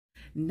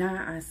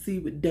Now I see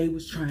what they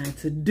was trying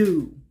to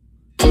do.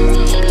 Black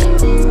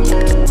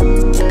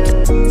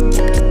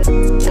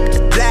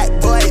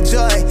boy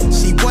joy,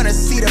 she wanna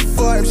see the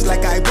Forbes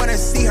like I wanna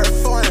see her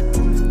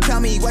form.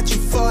 Tell me what you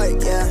for,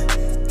 yeah.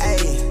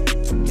 Hey,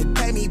 you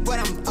pay me what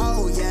I'm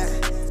owed, yeah.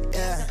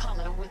 Yeah,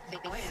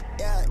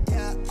 yeah,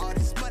 yeah. All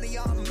this money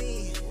on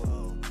me.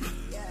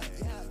 Yeah,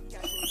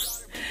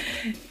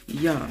 yeah.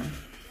 Y'all.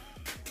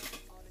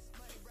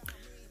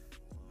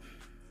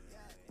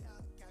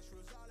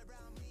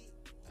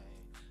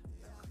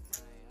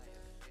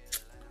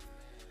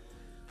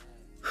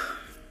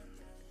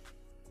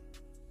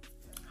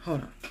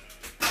 Hold on.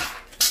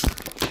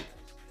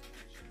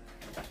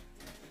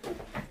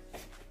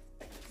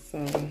 So,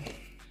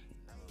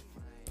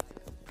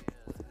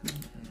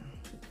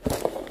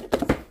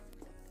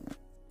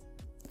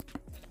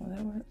 will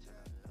that work?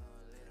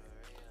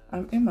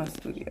 I'm in my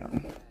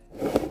studio.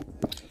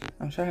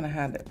 I'm trying to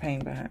hide that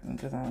paint behind me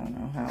because I don't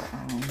know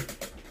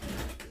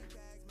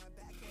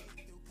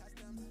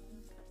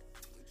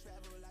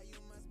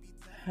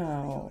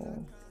how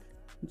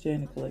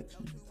Janet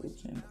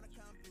Collection.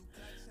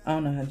 I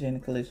don't know how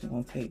Janet Collection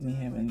gonna take me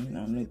having, you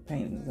know, new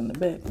paintings in the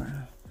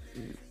background.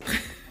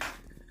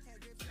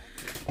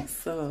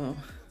 So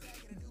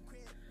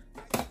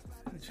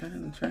I'm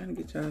trying to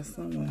get y'all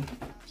somewhere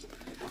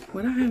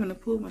without having to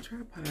pull my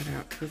tripod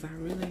out because I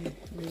really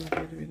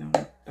don't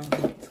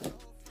want to.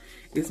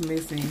 It's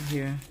messy in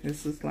here.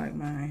 This is like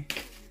my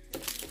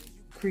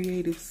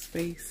creative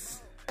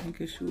space, I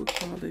guess you would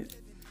call it.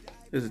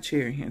 There's a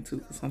chair in here too,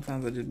 because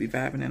sometimes I just be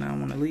vibing and I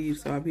don't want to leave,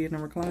 so I'll be in a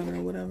recliner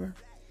or whatever.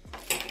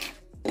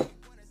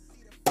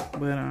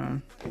 But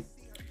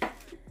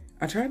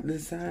I tried to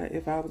decide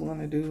if I was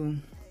gonna do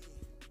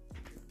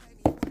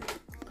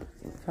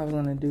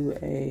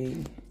a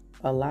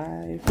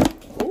live.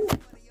 Ooh,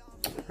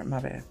 my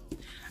bad.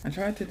 I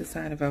tried to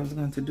decide if I was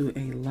going to do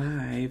a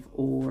live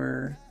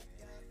or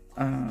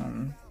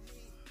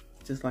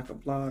just like a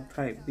vlog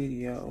type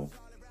video.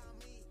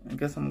 I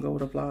guess I'm gonna go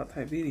with a vlog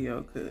type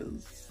video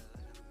because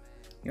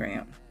here I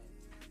am.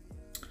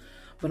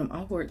 But I'm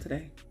off work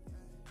today.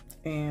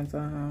 And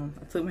I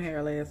took my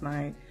hair last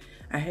night.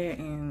 I had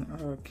in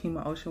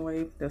Chemo Ocean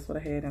Wave. That's what I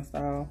had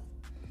installed.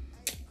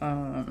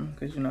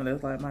 Cause you know,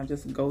 that's like my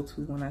just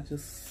go-to when I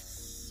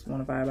just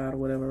want to vibe out or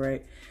whatever,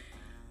 right?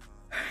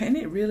 And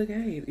it really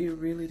did.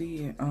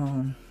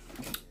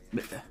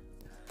 But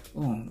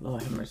oh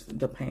Lord have mercy,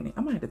 the painting.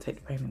 I might have to take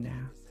the painting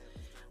down.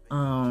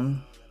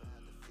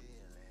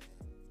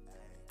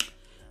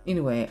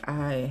 Anyway,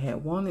 I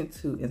had wanted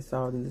to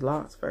install these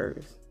Locs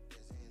first.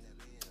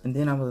 And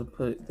then I would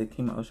put the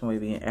Chemo Ocean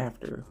Wave in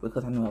after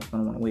because I knew I was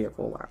going to want to wear it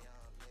for a while.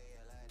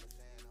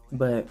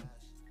 But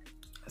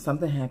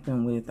something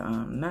happened with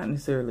not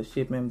necessarily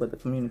shipping, but the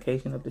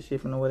communication of the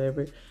shipping or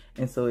whatever.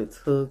 And so it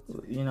took,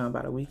 you know,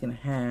 about a week and a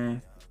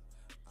half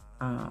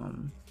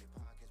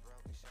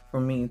for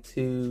me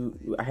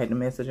to, I had to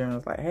message her and I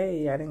was like,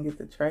 hey, I didn't get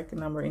the tracking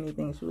number or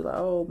anything. She was like,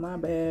 oh, my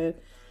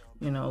bad.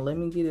 You know, let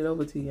me get it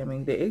over to you. I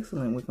mean, they're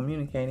excellent with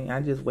communicating.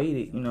 I just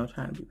waited, you know,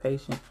 trying to be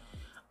patient.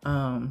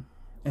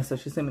 And so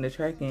she sent me the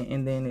tracking,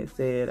 and then it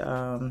said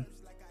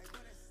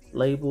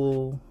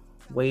label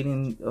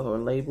waiting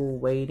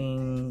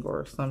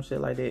or some shit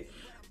like that.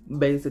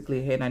 Basically,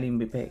 it had not even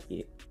been packed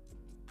yet.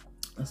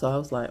 So I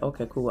was like,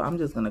 okay, cool. I'm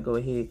just gonna go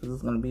ahead because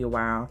it's gonna be a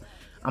while.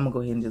 I'm gonna go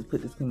ahead and just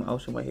put this Chemo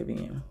Ocean Wave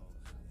in.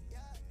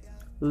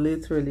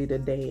 Literally the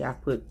day I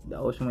put the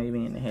Ocean Wave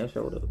in, the hair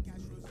showed up.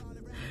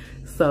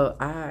 So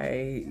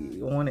I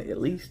wanted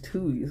at least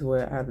 2 weeks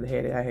where I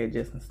had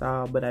just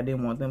installed, but I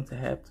didn't want them to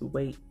have to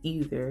wait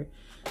either.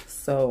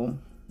 So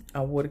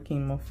I wore the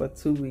chemo for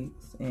 2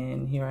 weeks,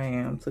 and here I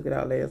am. Took it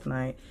out last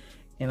night,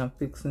 and I'm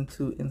fixing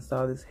to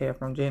install this hair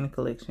from Janet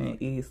Collection.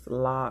 It's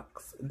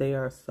Locs. They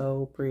are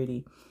so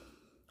pretty.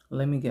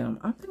 Let me get them.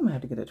 I think I'm gonna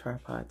have to get a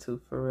tripod too,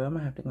 for real. I'm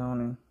gonna have to go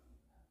on and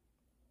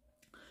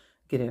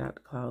get it out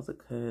the closet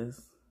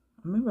because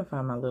I remember I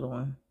found my little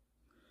one.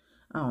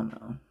 I don't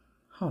know.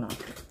 Hold on.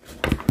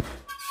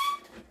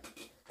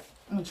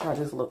 I'm gonna try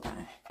this little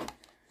thing.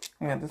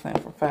 I got this thing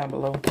from Five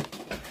Below.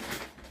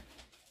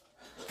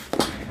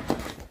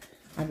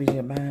 I be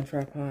here buying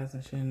tripods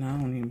and shit, and I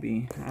don't even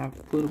be. I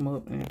put them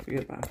up and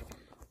forget about it.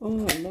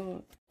 Oh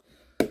Lord.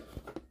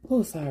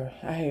 Oh, sorry.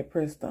 I had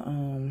pressed the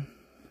power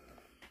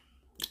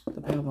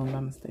button by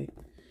mistake.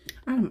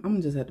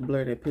 I'm just have to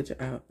blur that picture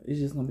out. It's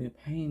just gonna be a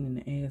pain in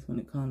the ass when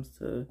it comes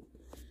to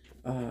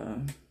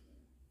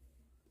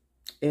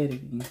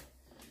editing.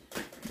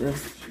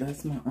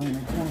 That's my only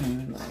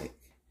point. Like,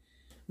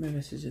 maybe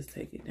I should just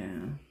take it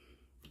down.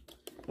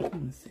 Let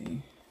me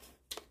see.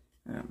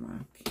 I got my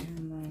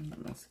camera,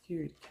 my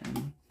security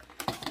camera.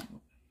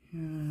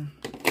 Yeah.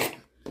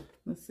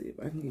 Let's see if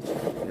I can get you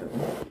together.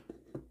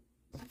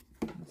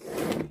 Let's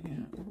see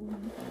here.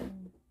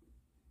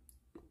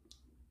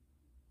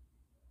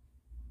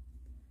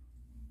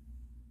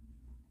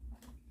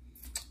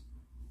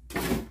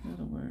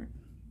 That'll work.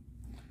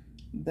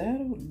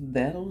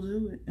 That'll do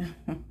it.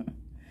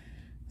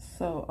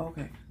 So,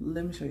 okay,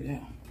 let me show you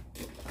that.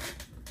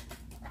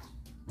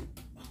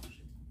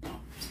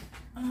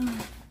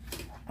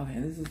 Okay,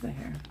 this is the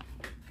hair.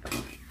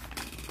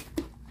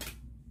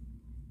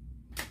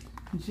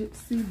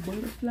 Gypsy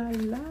butterfly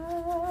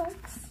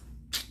locks.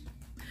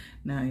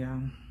 Now,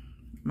 y'all,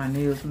 my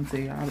nails, let me tell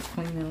y'all, I was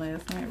cleaning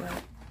last night,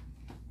 right?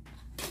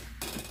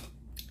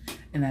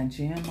 And I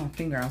jammed my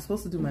finger. I was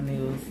supposed to do my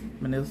nails.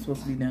 My nails were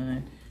supposed to be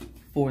done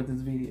for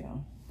this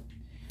video.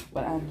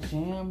 But I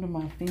jammed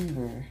my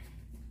finger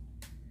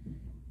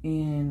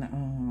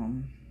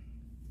in,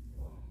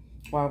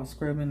 while I was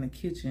scrubbing the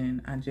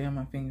kitchen, I jammed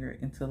my finger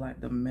into like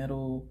the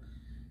metal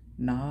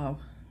knob.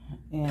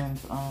 And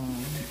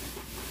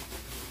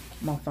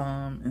my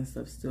thumb and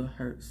stuff still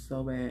hurts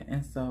so bad.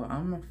 And so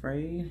I'm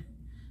afraid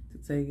to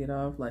take it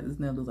off. Like, this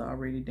nail is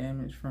already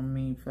damaged from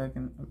me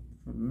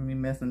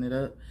messing it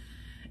up.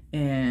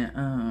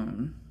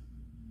 And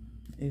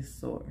it's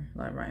sore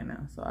like right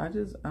now. So I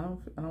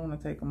don't want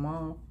to take them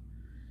off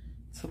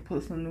to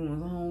put some new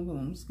ones on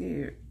because I'm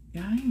scared.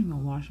 Yeah, I ain't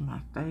even washing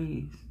my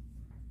face.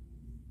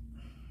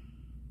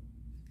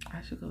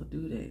 I should go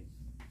do that.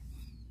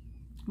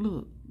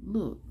 Look.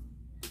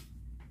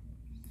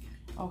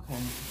 Okay.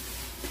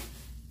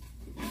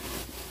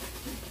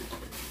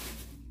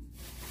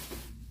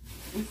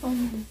 It's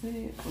something to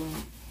say,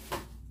 but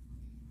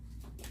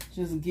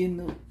just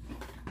getting up.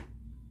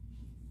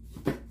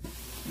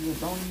 You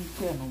don't even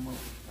care no more.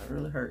 It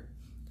really hurt.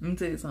 Let me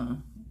tell you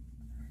something.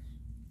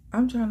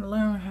 I'm trying to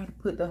learn how to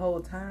put the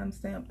whole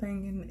timestamp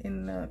thing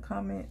in the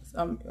comments.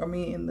 I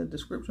mean, in the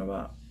description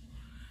box.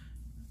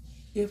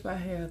 If I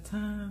have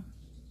time.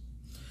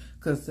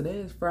 Because today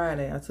is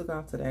Friday. I took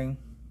off today.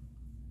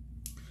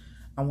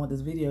 I want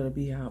this video to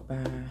be out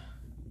by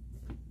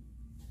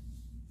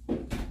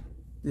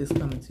this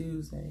coming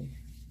Tuesday.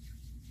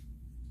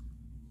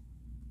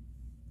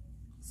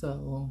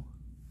 So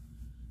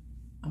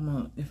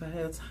if I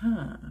have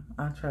time,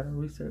 I'll try to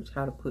research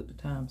how to put the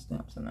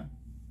timestamps in there.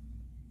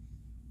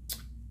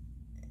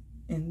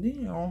 And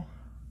then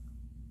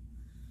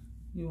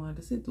you wanted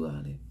to sit through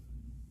all that.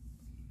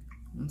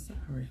 I'm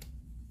sorry.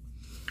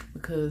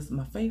 Because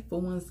my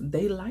faithful ones,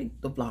 they like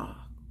the vlog.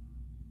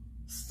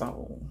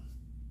 So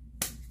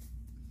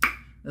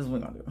that's what we're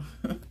gonna do.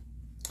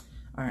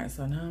 Alright,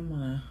 so now I'm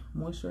gonna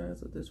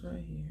moisturize with this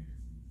right here.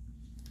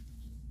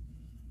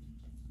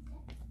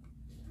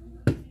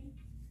 It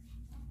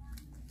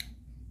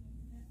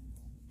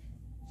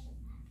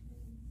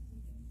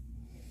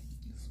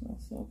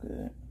smells so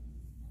good.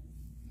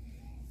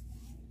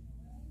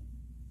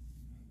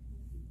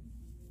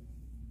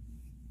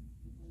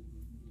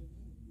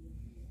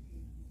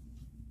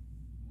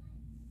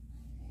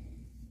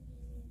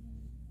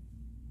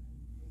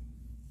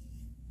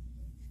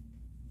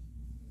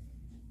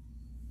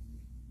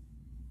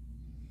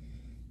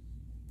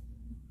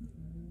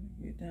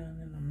 Get down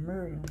in the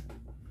myrtle.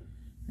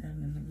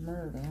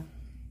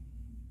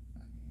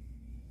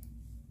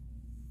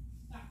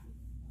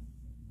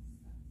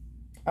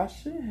 I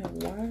should have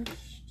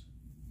washed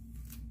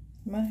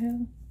my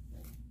hair.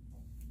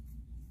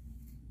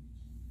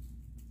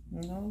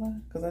 No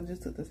lie, because I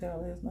just took this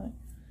out last night.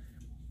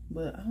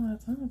 But I don't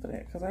have time for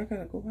that because I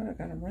gotta go out. I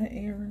gotta run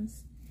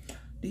errands.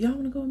 Do y'all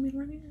want to go with me to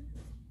run errands?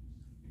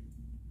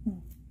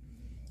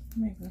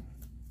 Maybe.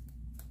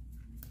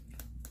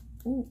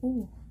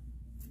 Ooh.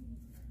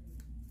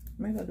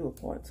 Maybe I'll do a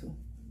part 2.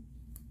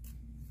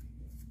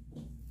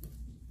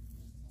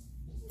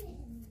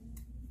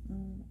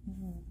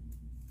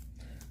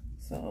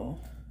 So,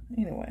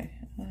 anyway,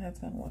 I don't have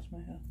time to wash my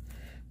hair.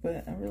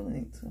 But I really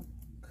need to.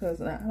 Because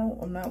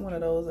I'm not one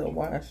of those that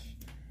wash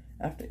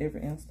after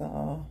every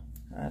install.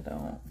 I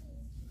don't.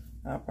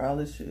 I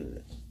probably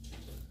should.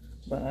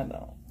 But I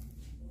don't.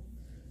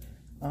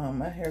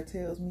 My hair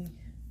tells me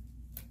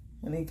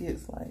when it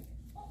gets like,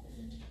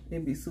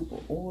 it be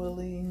super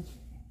oily,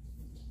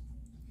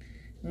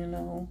 you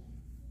know,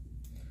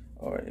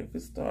 or if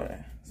it start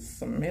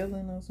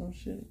smelling or some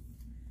shit,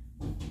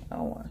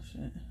 I'll wash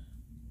it.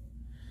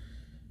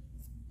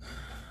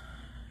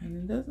 And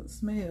it doesn't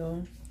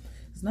smell.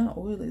 It's not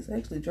oily. It's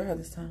actually dry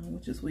this time,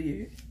 which is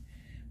weird.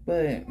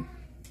 But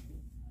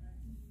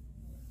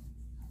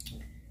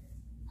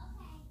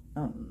I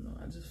don't know.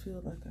 I just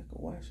feel like I could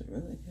wash it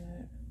really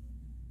good,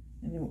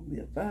 and it would be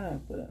a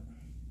vibe. But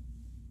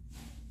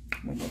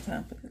we got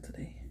time for that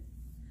today.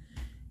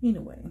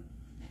 Anyway.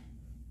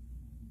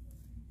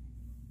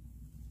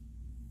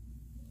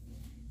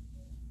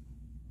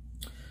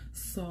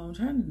 So I'm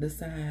trying to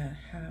decide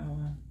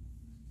how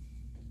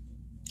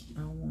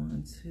I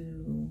want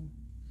to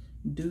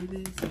do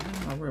this. I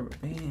have my rubber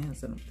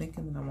bands and I'm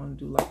thinking that I want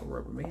to do like a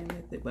rubber band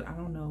method, but I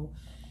don't know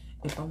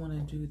if I want to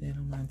do that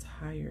on my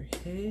entire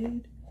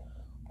head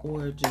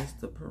or just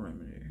the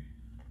perimeter.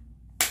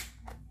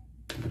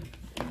 I'm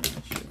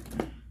not sure.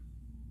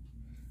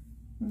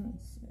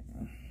 Let's see.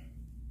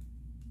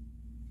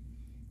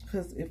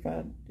 Because if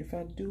I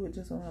do it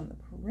just around the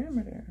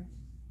perimeter,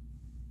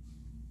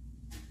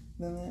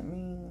 then that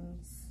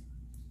means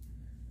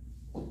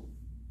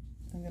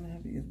I'm gonna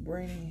have to use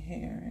braiding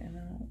hair, and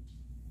I don't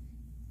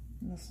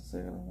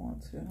necessarily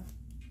want to.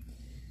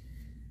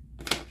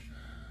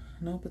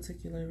 No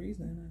particular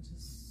reason. I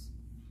just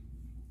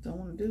don't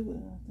want to do with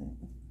it, I think.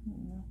 I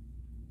don't know.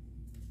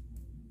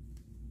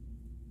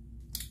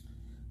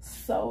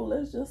 So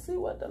let's just see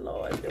what the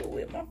Lord do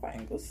with my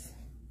fingers.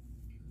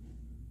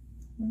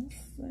 Let's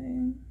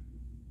see.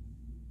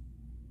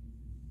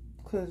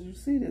 Because you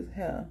see this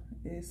hair,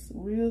 it's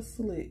real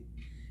slick.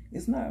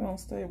 It's not going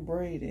to stay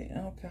braided.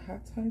 I don't care how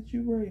tight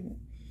you braid it.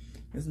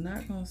 It's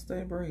not going to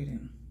stay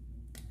braided.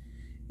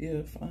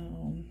 If I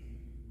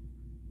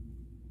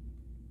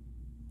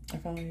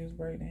don't use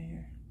braiding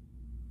here.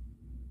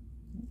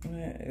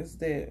 It's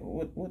that,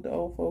 what the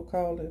old folk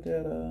call it,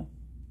 that a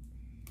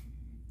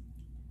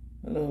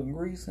little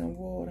grease and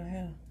water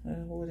hair.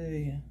 That's what it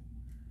is.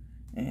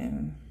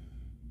 And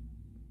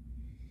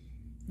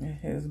it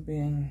has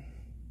been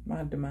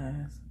my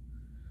demise.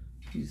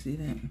 You see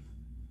that?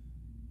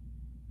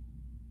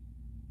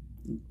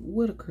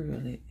 What a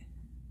curl at?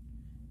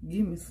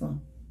 Give me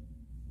some.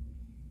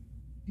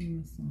 Give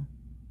me some.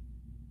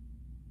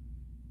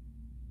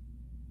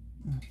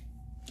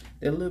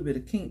 That little bit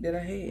of kink that I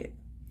had,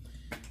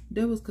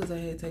 that was because I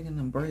had taken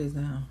them braids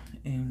down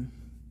and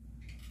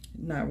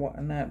not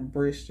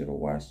brushed it or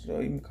washed it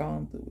or even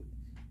combed through it.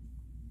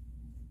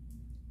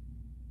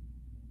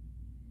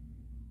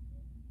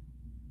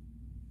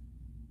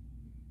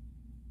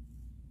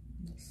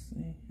 Let's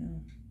see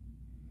here.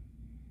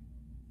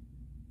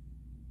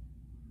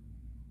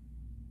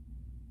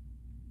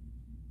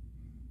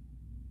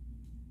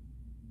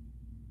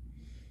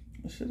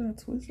 Should I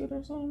twist it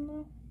or something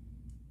though?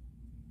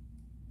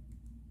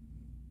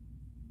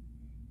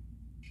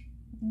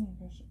 I think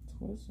I should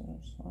twist it or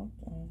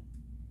something.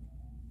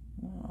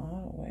 Not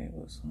all the way,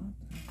 but something.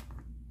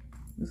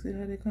 You see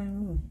how they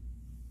came loose?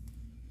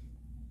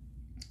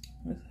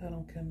 This how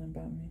don't care nothing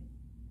about me.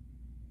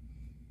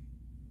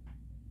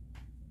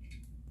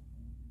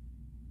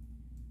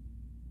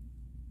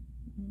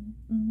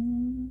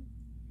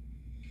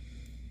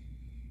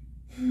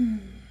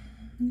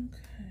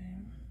 Okay.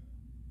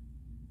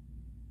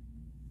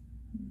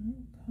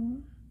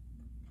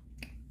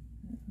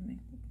 Let's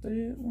make the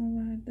third one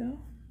right there.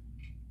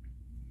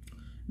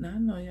 Now I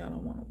know y'all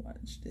don't want to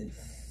watch this,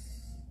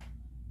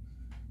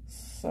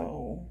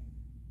 so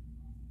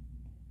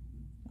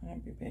I'll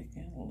be back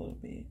in a little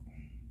bit.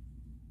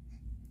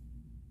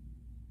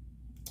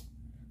 I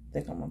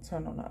think I'm gonna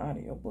turn on the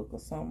audio book or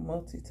something,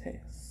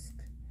 multitask.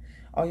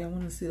 Oh, y'all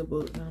want to see the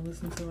book that I'm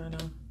listening to right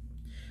now?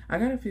 I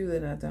got a few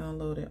that I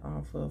downloaded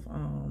off of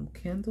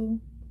Kindle,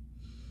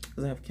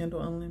 because I have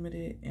Kindle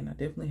Unlimited, and I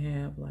definitely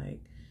have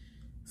like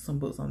some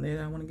books on there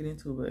that I want to get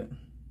into, but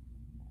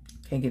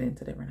can't get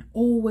into that right now.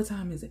 Oh, what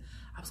time is it?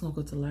 I was gonna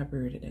go to the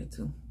library today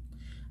too.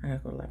 I gotta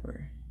go to the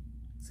library.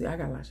 See, I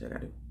got a lot of shit I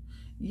gotta do.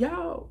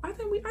 Y'all, I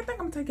think I'm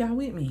gonna take y'all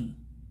with me.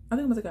 I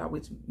think I'm gonna take y'all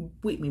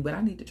with me, but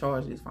I need to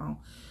charge this phone.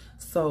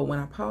 So when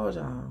I pause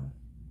y'all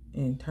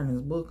and turn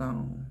this book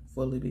on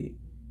for a little bit,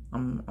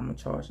 I'm gonna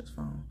charge this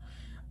phone.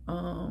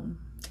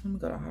 Let me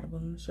go to Audible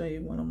and show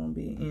you what I'm gonna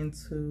be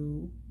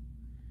into.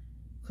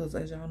 Because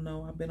as y'all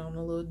know, I've been on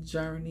a little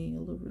journey, a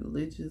little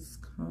religious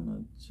kind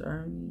of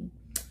journey.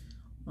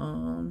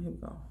 Here we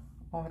go.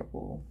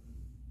 Audible.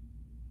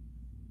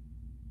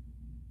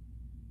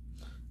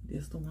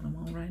 This is the one I'm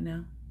on right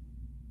now.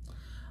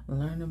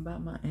 Learning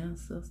about my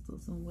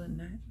ancestors and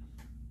whatnot.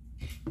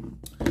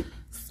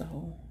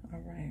 So,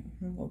 alright.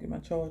 I'm gonna get my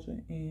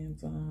charger and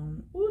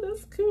oh,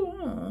 that's cool,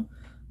 huh?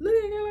 Look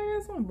at it, I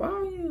got some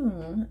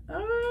volume.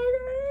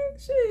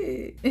 Alright,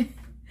 shit.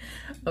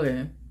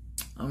 Okay,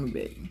 I'm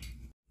back.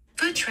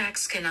 Foot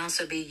tracks can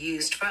also be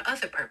used for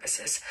other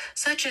purposes,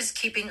 such as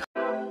keeping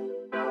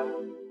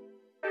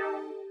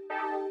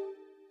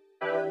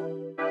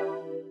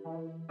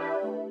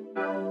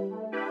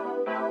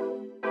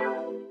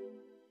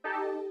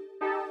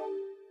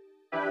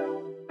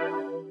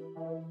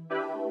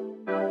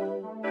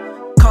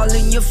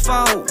calling your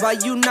phone, why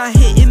you not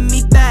hitting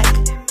me back?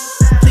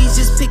 Please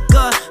just pick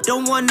up,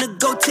 don't wanna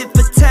go tit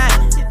for tat.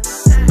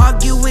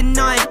 Arguing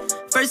on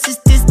versus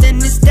this, then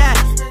it's that.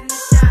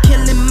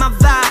 Killing my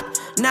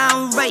vibe, now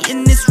I'm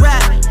writing this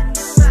rap.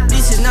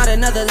 This is not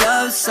another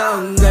love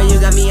song, girl, you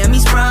got me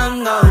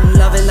sprung on.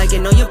 Loving like you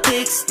know your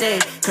pick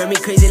stick, curl me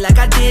crazy like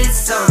I did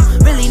some.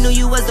 Really knew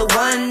you was the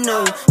one,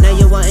 no. Now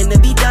you're wanting to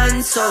be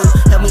done, so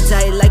help me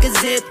tie it like a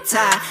zip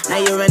tie. Now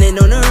you're running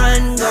on the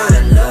run, go. Not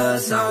a love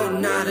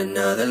song, not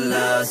another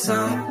love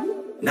song.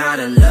 Not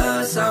a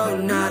love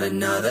song, not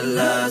another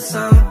love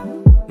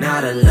song.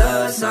 Not a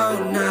love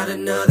song, not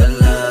another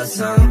love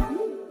song.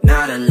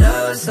 Not a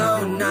love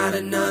song, not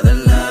another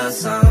love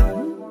song.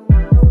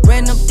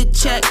 Ran up the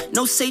check,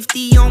 no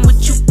safety on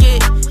what you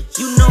get.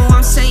 You know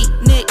I'm Saint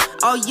Nick,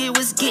 all year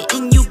was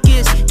getting you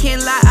gifts.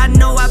 Can't lie, I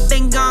know I've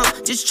been gone,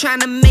 just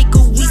trying to make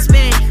a we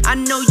spend. I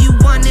know you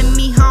wanted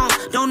me home,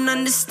 don't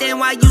understand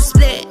why you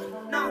split.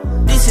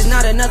 This is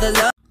not another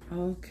love.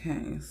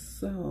 Okay,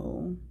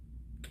 so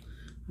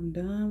I'm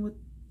done with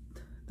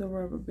the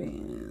rubber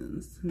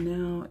bands.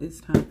 Now it's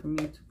time for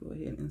me to go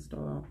ahead and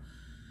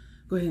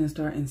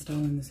start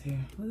installing this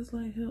hair. Will this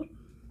light help?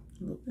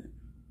 A little bit.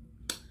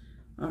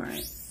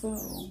 Alright,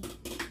 so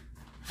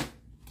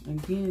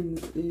again,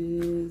 this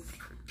is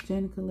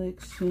Shannon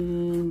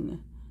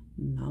collection,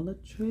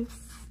 NalaTress,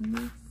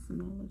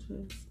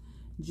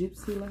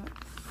 Gypsy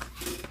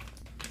Locs.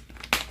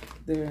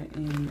 They're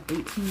in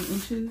 18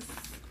 inches.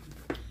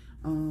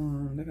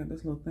 They got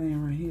this little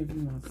thing right here. If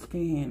you want to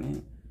scan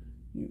it,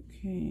 you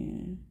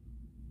can.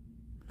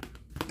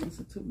 It's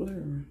too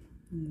blurry.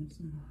 There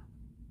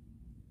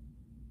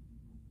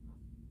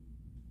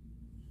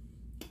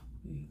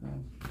you go.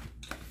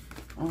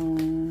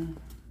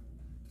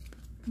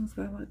 It's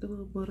got like the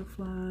little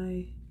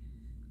butterfly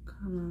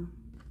kind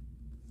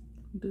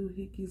of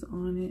doohickeys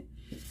on it.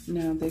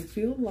 Now they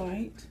feel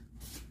light.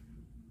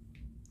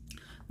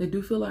 They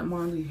do feel like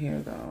Marley hair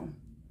though.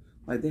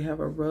 Like they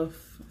have a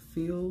rough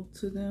feel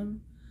to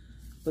them,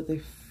 but they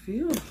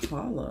feel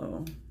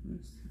hollow.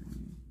 Let's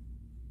see.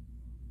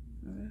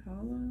 Are they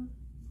hollow?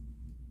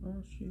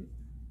 Oh shit.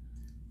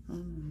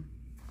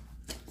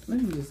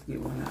 Let me just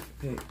get one out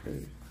the pack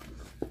first.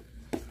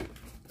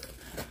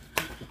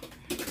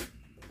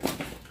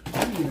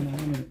 I don't even know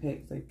how many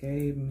packs they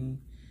gave me.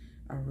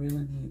 I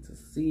really need to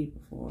see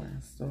before I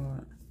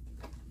start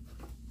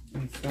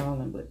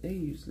installing, but they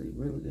usually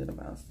really good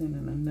about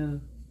sending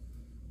enough.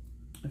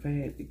 If I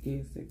had to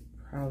guess, they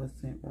probably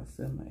sent about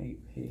 7 or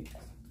 8 packs.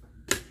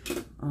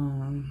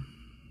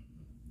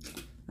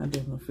 I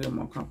definitely feel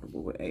more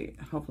comfortable with 8.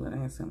 Hopefully I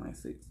ain't sent like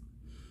 6.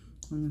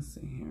 Let me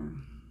see here,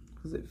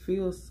 because it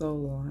feels so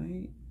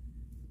light.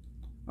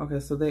 Okay,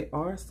 so they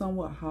are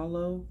somewhat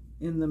hollow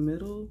in the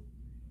middle.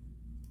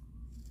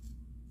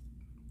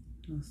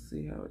 Let's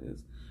see how it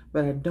is.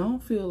 But I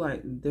don't feel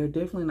like they're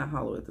definitely not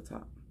hollow at the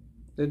top.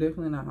 They're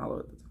definitely not hollow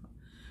at the top.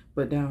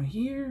 But down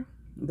here,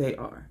 they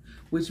are.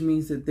 Which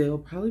means that they'll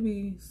probably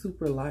be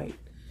super light.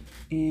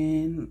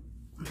 And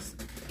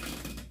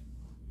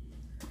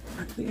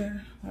right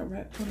there, I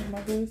wrapped under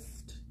my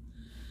wrist.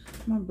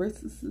 My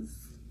braces.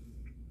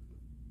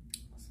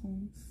 So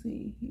let's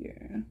see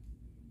here.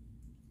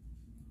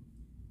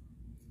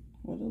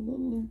 With a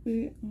little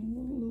bit, a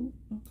little loop,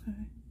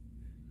 okay.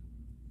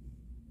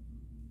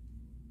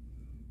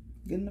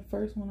 Getting the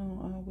first one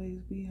on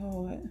always be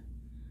hard.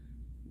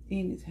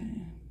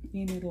 Anytime,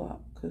 any lock,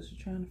 because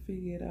you're trying to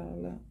figure it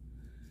all out.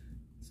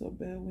 So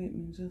bear with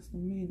me just a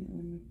minute.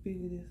 Let me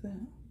figure this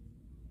out.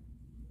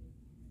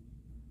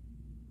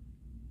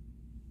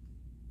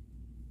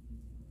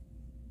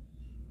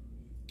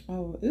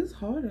 Oh, it's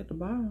hard at the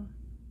bottom.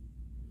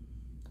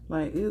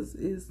 Like it's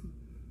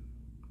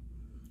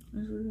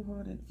really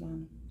hard at the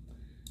bottom.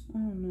 I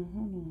don't know.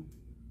 Hold on.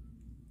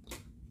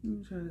 Let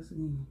me try this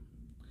again.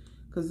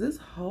 Cause this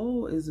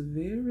hole is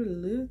very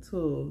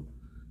little.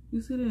 You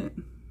see that?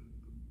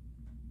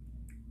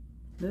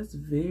 That's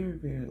very,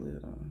 very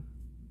little.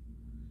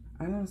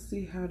 I don't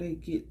see how they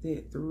get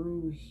that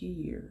through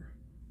here.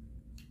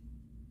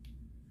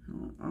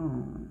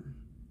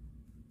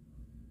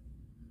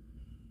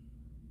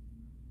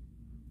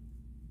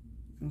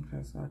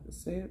 Okay, so I could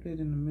stab it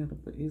in the middle,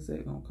 but is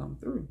that gonna come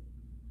through?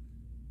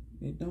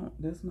 It don't,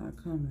 that's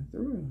not coming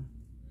through.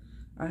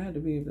 I had to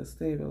be able to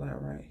stab it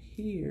like right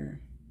here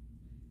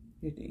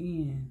at the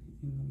end.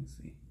 And let me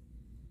see.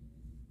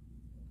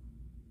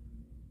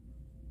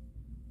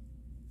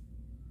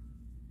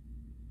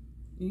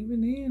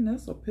 Even then,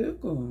 that's a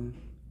pickle.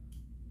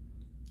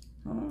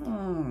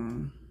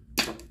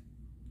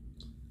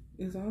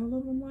 Is all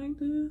of them like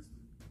this?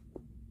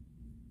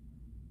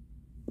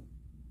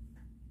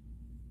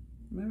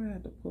 Maybe I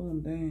had to pull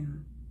them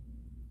down.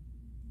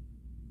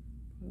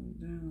 Pull them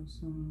down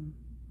some.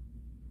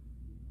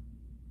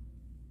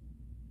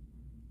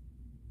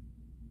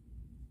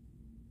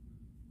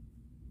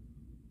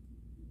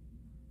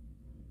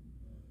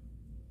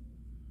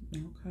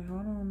 Okay,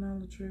 hold on,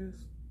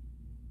 NalaTress.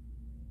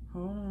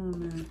 Hold on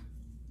now.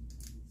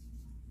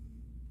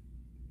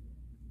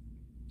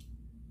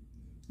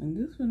 And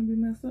this gonna be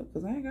messed up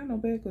because I ain't got no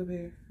backup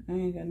here. I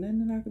ain't got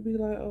nothing that I could be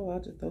like, oh, I'll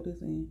just throw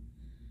this in.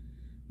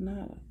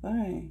 Not a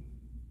thing.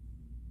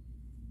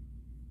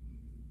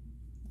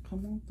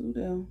 Come on through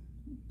there.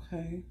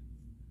 Okay.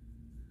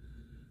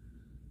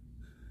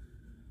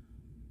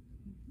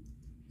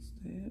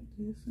 Stab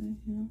this in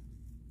here.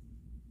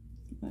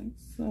 Like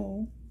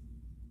so.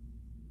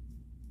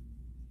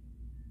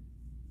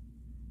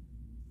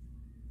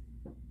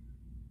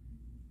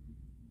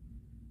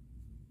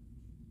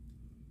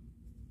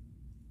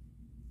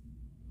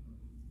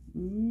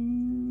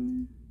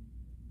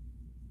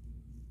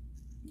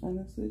 I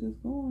don't see this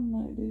going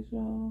like this,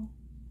 y'all.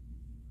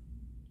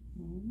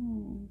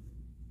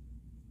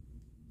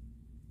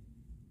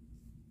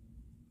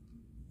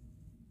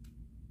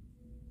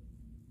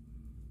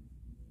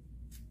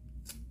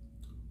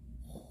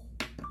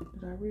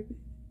 Did I rip it?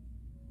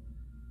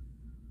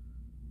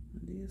 I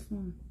did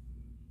some.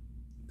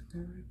 Did I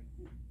rip it?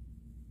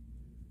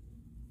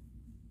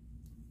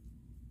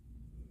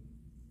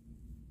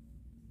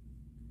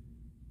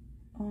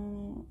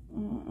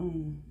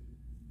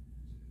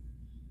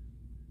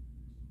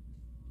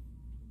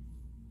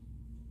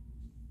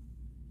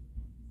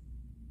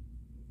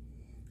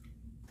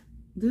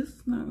 This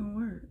is not gonna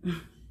work.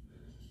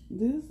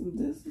 This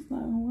is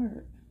not gonna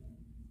work.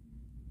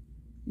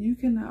 You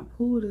cannot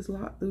pull this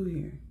lock through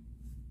here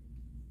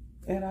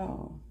at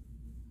all.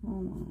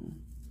 Hold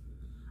on.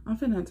 I'm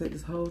finna take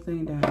this whole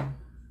thing down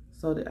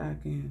so that I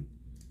can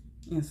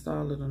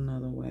install it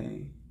another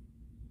way.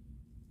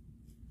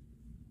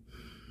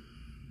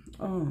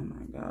 Oh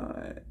my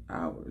God,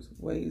 hours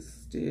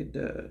wasted.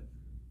 Oh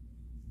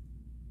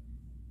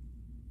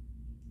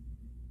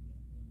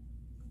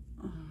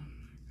my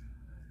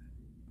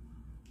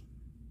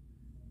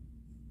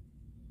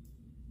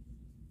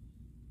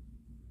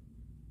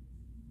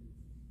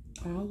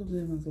God. All of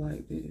them is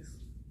like this.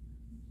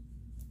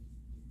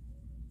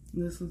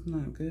 This is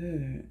not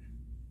good.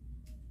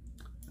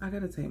 I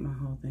gotta take my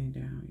whole thing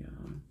down,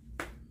 y'all.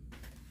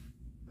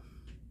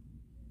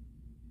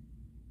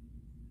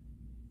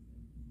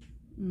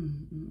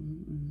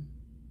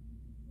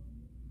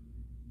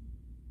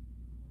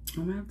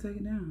 I'm gonna have to take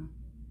it down.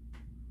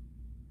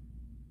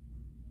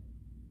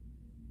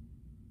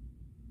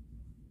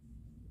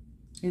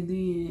 And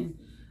then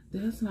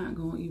that's not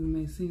gonna even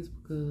make sense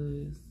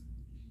because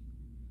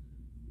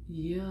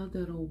yeah,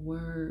 that'll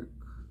work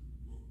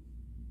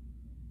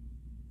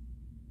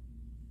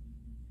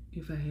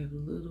if I have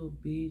little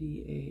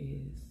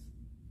bitty ass.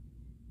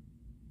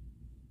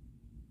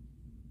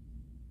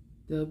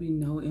 There'll be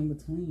no in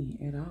between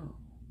at all.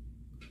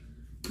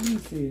 Let me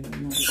see if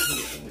I'm not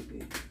like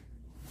this.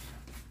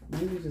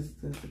 Maybe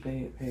that's a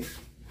bad pack.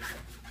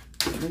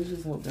 Let's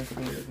just hope that's a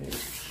bad pack.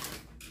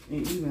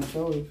 And even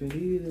so, if it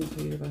is,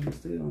 if I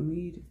still don't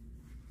need it.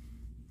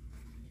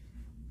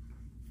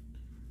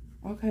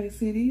 Okay,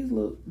 see these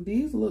look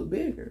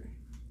bigger.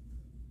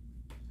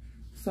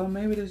 So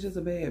maybe that's just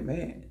a bad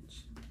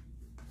batch.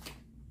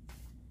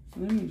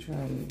 Let me try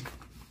this.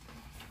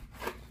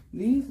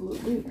 These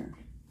look bigger.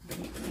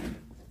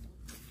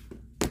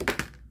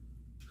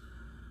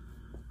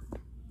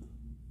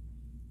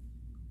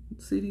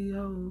 See these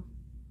holes?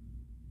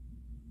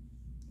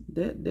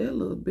 That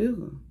look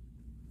bigger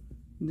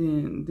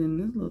than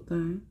this little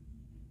thing.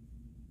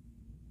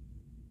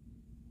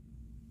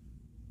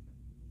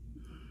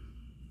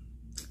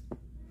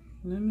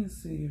 Let me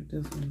see if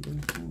this one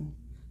goes on.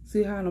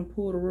 See how I done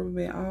pulled the rubber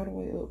band all the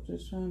way up,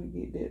 just trying to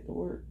get that to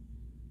work.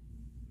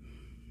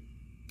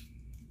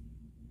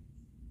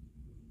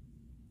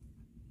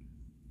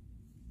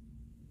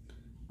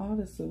 All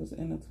this stuff is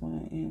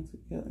intertwined and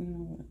together. You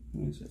know what?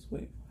 Let me just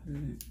wait for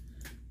it.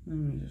 Let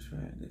me just try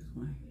it this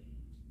way.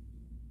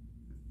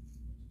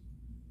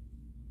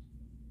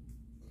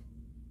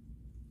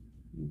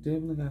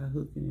 Definitely gotta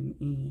hook it in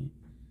the end.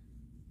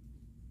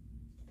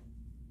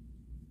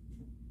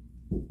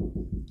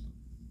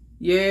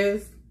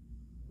 Yes.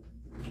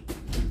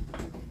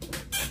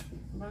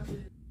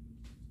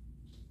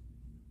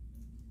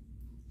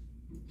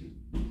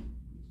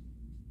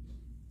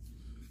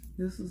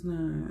 This is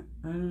not,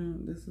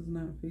 this is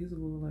not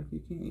feasible. Like,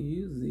 you can't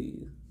use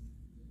these.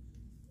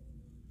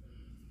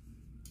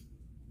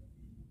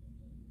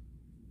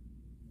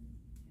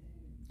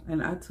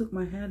 And I took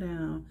my hair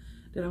down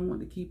that I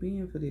wanted to keep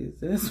in for this.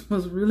 That's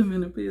what's really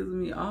been pissing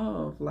me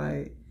off.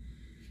 Like,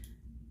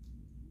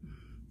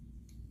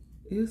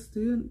 it's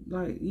still,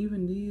 like,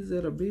 even these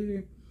that are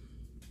bigger,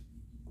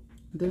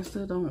 they're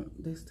still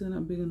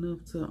not big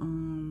enough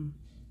to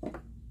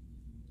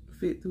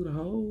fit through the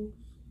holes.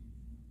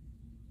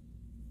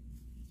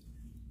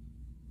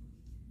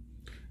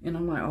 And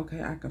I'm like,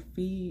 okay, I can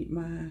feed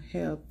my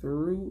hair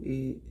through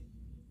it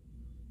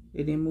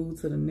and then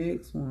move to the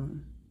next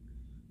one.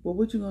 But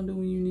what you gonna do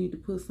when you need to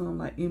put something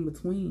like in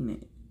between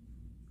it?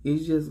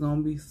 It's just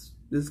gonna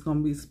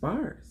be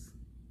sparse.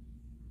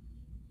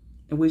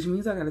 And which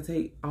means I gotta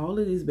take all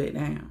of this back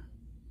down.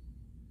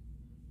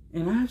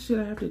 And I have shit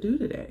I have to do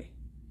today.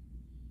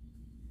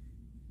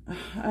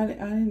 I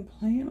didn't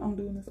plan on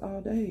doing this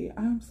all day.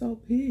 I'm so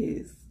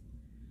pissed.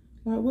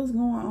 Like, what's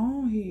going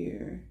on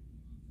here?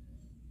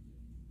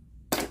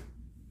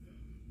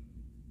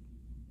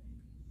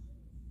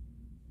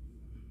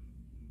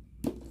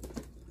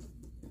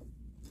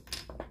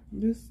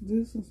 This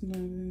is not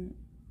it.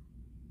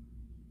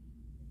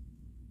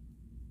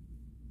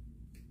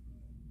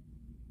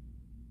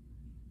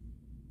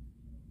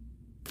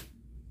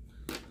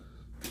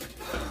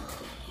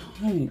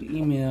 I need to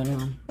email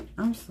them.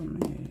 I'm so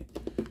mad.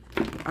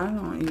 I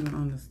don't even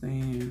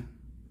understand.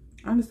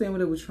 I understand what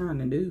they were trying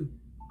to do.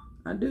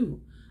 I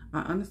do. I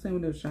understand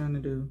what they were trying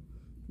to do.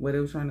 Where they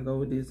were trying to go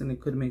with this, and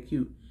it could have been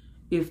cute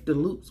if the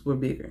loops were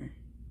bigger.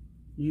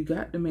 You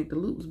got to make the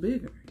loops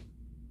bigger.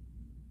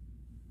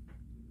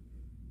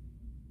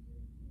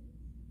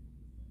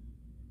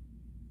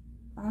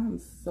 I'm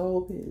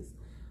so pissed.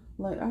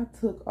 Like, I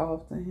took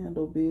off to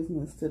handle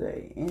business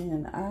today,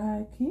 and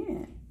I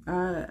can't.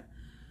 I'm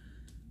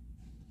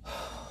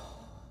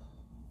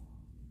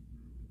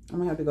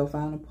gonna have to go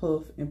find a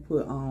puff and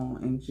put on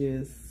and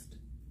just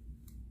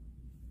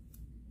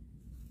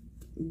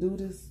do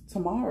this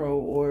tomorrow,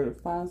 or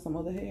find some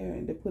other hair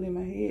and to put in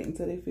my head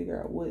until they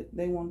figure out what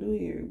they want to do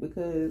here,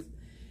 because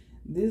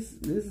this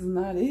is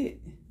not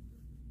it.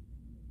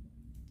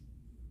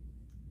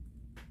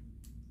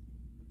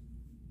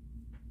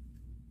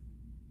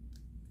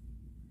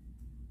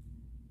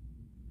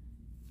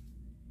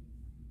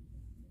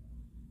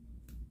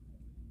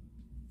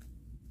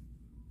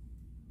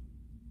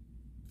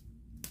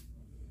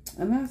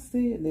 And I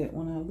said that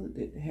when I looked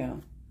at the hair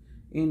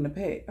in the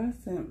pack. I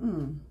said,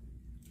 them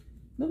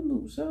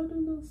loops sure do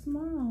look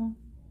small.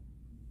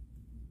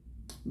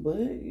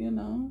 But, you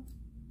know,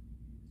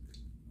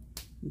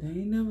 they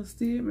ain't never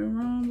steered me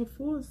wrong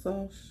before, so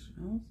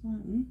I was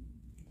like,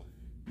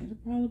 it'll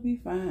probably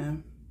be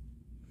fine.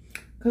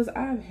 Because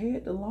I've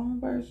had the long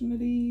version of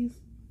these,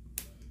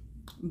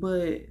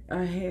 but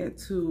I had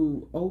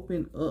to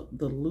open up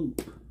the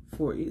loop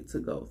for it to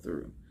go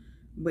through.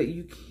 But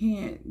you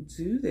can't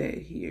do that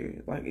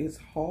here. Like, it's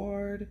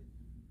hard.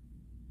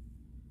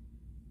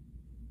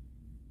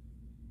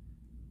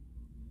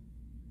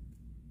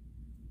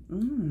 I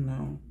don't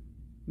know.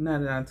 Now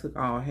that I took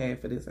all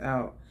half of this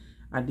out,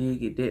 I did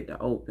get that to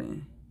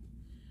open.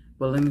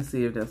 But let me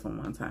see if that's a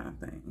one-time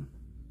thing.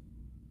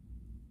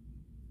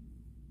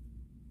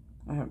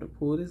 I have to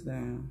pull this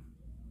down.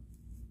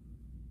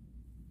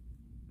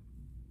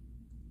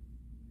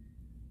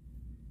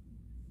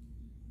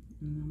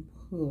 And I'm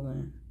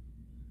pulling.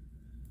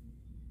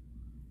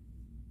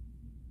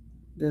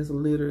 That's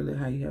literally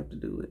how you have to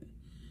do it.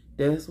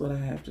 That's what I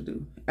have to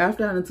do.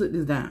 After I done took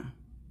this down,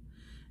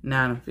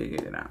 now I done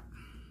figured it out.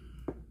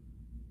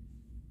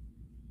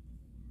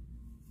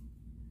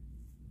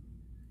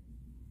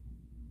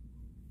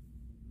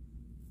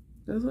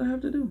 That's what I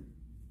have to do.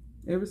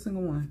 Every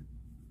single one.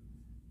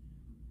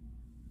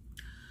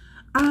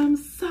 I'm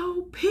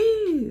so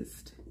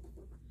pissed.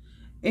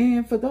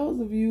 And for those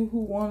of you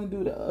who want to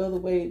do the other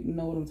way,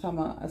 know what I'm talking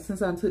about.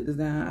 Since I took this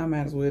down, I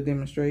might as well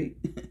demonstrate.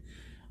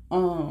 I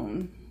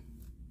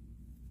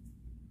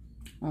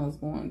was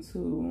going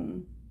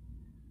to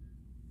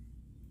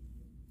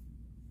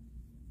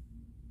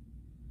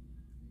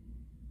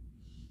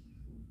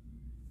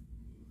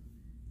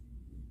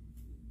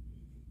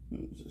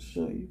just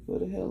show you for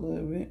the hell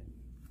of it.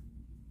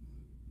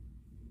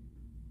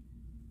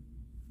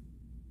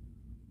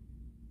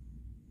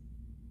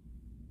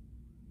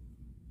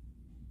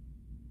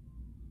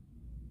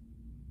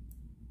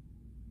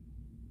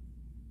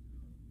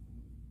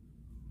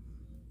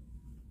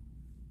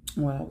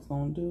 What I was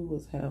going to do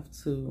was have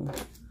to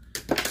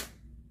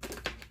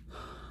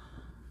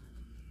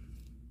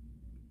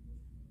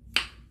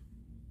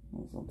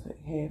take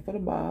half of the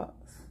box,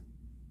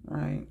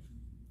 right?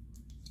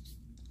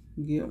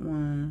 Get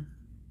one,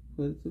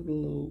 put it through the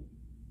loop,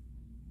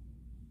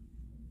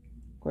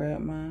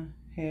 grab my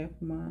half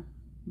of my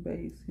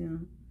base here,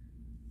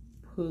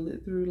 pull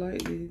it through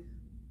like this,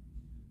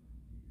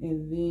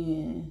 and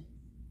then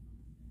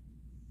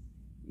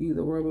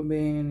either rubber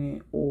band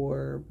it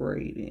or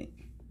braid it,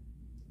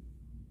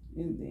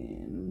 and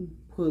then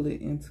pull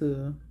it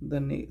into the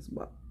next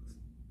box.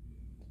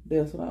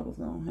 That's what I was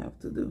gonna have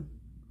to do.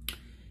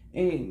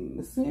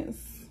 And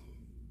since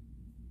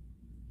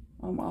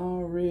I'm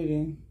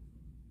already,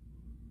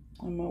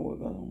 I know we're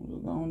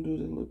gonna do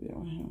this little bit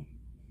right here.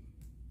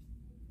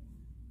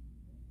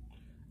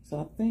 So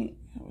I think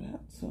I would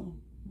have to,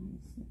 let me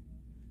see,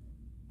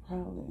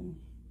 probably,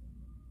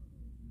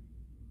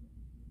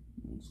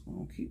 I'm just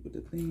gonna keep with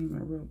the theme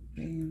and rubber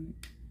band.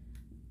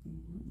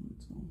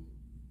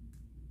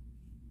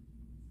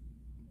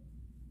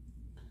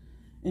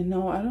 And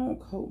no, I don't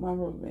coat my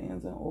rubber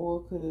bands in oil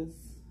because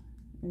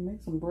it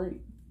makes them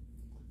break.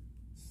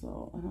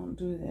 So I don't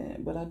do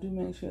that. But I do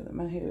make sure that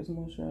my hair is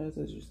moisturized,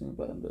 as you're seeing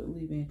by the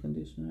leave-in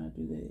conditioner. I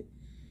do that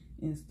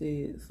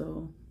instead.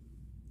 So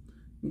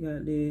you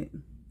got that.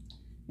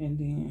 And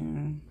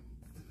then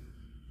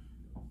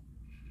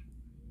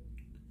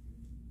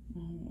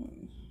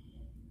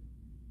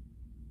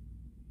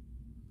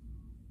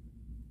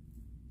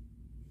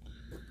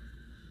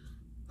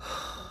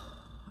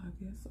I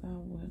guess I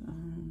would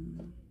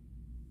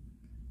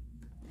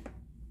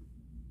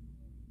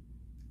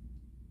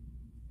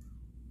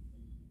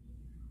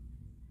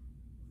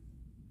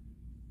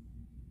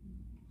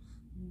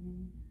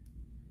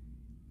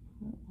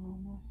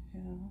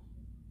put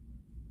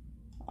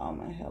all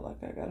my hair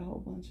like I got a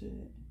whole bunch of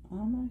it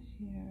on my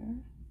hair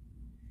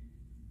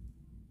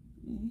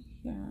in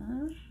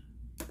here,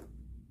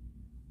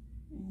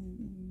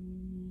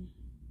 and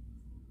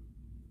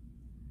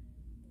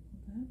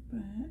that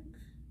back.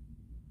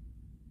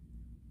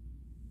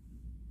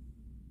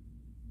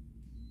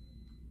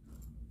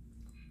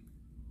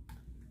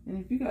 And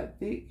if you got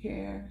thick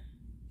hair,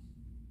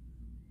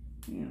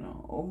 you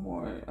know, or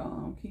more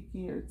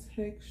keeping your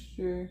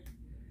texture,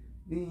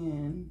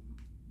 then,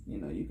 you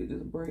know, you could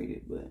just braid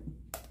it. But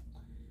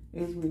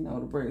as we know,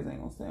 the braids ain't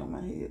gonna stay on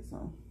my head,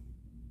 so.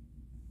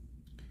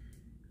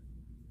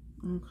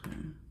 Okay.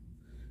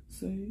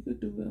 So you could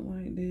do it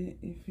like that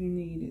if you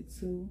needed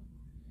to.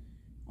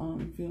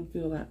 If you don't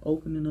feel like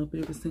opening up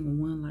every single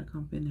one like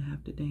I'm finna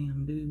have to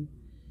damn do.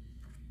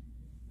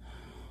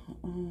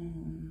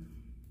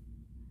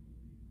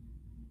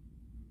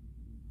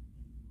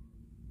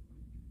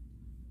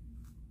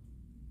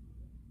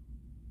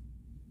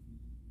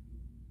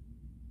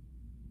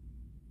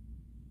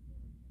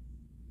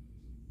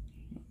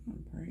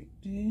 Break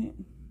it.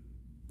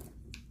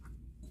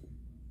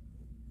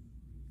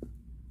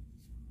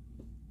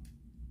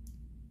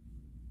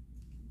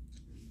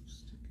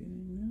 Stick it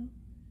in there.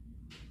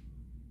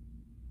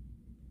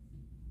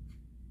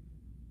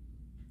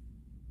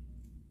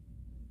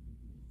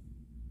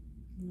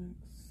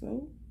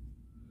 so.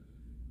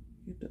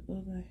 Get the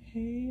other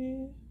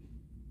half.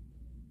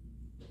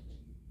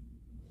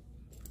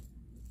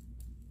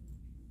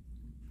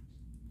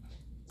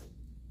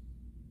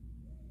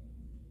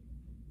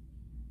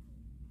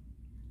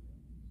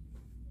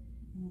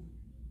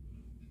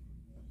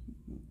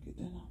 Get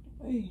that out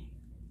the way.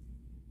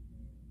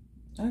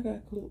 I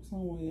got clips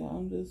somewhere.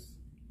 I'm just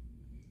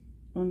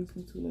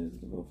honestly too lazy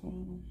to go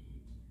find them.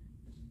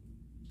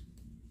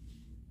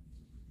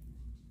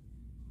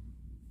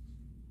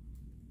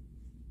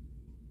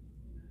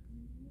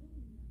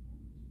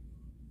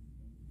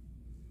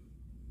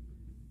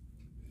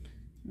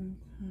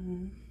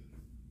 Okay.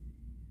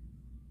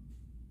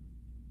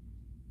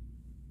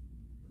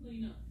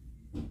 Clean up.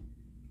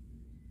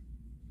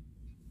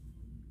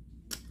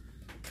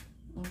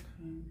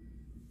 Okay.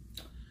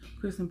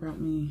 Kristen brought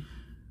me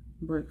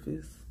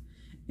breakfast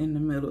in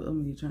the middle of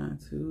me trying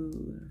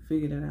to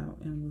figure that out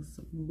and was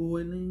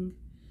boiling.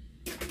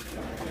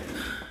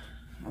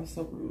 I was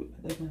so rude.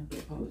 I definitely have to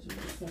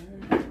apologize. Sorry.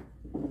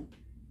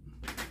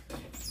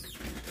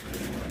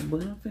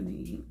 But I'm finna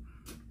eat.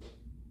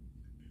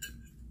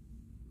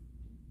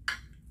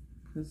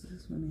 Because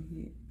this one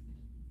hit.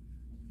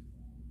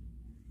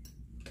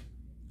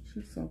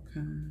 She's so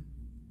kind.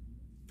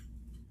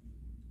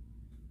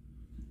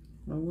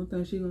 Well, one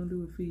thing she gonna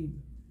do is feed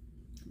me.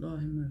 Lord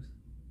have mercy.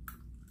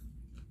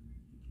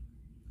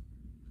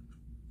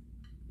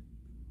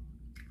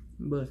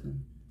 Bussin'.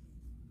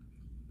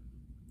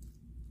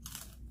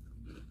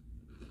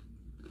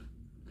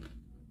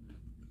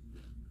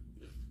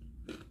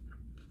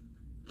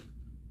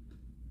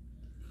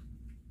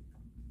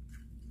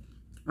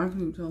 I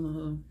keep telling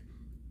her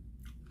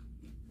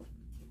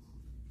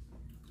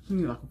she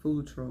need like a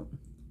food truck.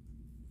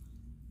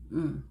 I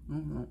don't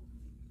know.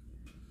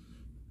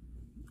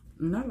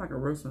 Not like a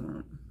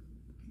restaurant.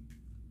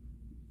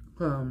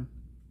 Her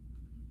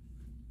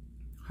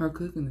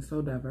cooking is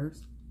so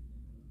diverse.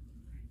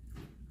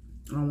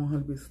 I don't want her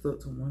to be stuck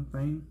to one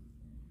thing.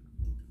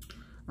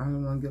 I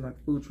don't want to get like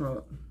a food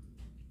truck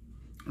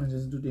and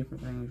just do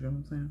different things, you know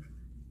what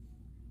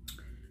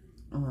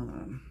I'm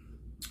saying?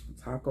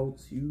 Taco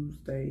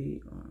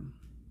Tuesday.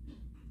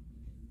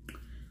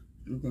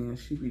 And then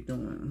she be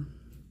doing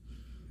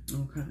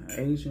all kind of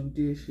Asian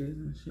dishes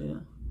and shit.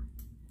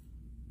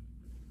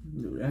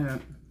 Do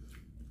that.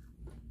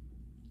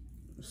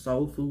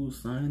 Soul Food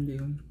Sunday.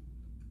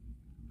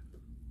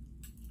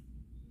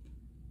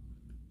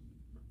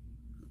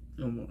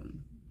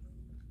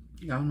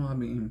 Y'all know I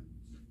mean,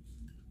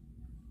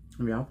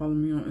 if y'all follow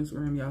me on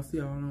Instagram, y'all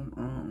see all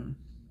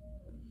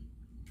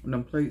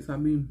them plates I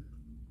be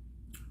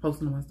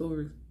posting on my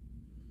stories.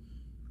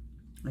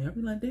 And y'all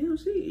be like, damn,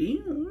 she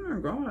eating, oh my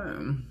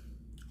god.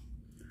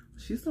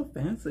 She's so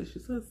fancy,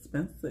 she's so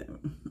expensive.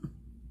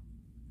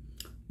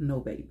 No,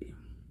 baby.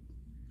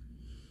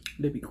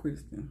 They be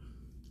Kristen.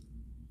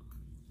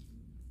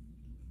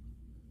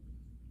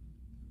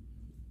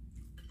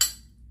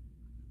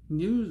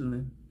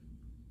 Usually.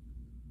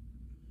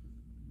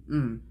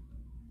 To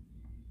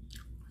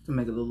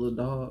make it a little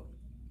dog.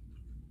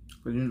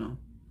 Cause you know,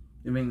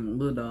 it ain't a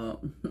little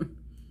dog.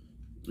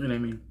 You know what I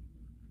mean?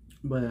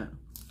 But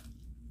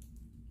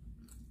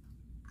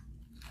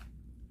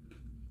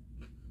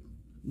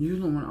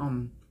usually when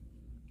I'm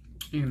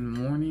in the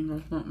morning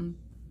or something,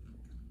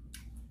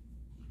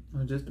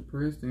 or just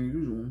depressed than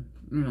usual,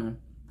 you know,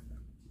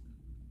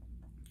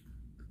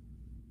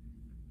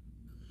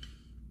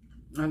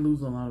 I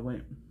lose a lot of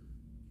weight.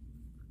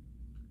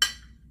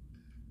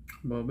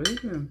 But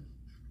baby,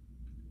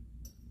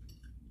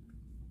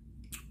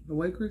 the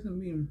way Kristen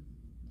be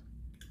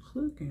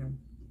cooking,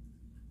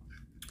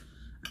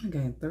 I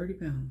gained 30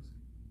 pounds.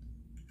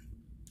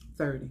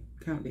 30.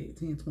 Count that.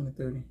 10, 20,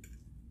 30.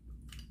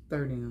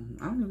 30 on.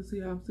 I don't even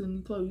see how I'm sitting in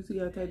the clothes. You see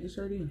how tight this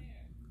shirt is?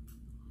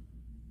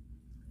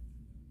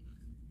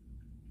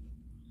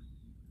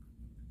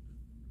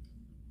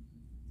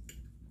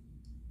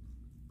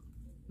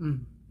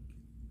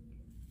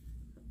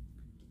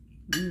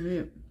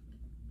 Yeah.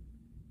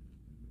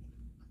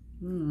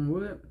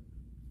 What?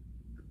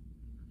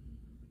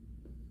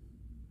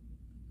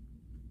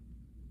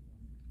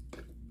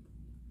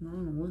 I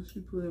don't know what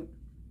she put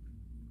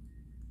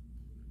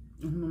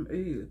on them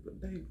eggs, but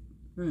they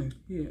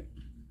hit.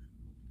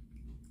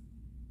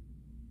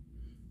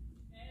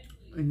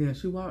 And then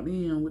she walked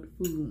in with the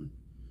food,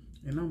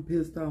 and I'm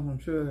pissed off. I'm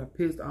sure I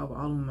pissed off all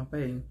on my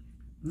face.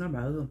 Not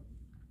about her,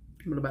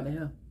 but about the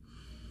hair.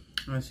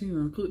 And she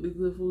cooked the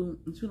good food,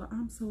 and she was like,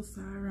 I'm so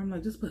sorry. I'm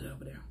like, just put it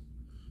over there.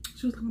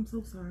 She was like, I'm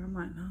so sorry. I'm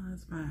like, no,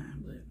 it's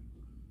fine. But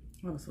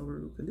I was so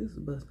rude, because this is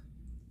busting.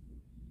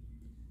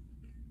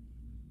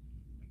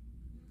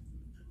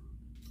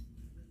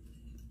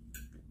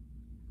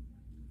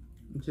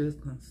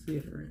 Just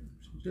consider it.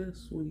 She's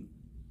just sweet.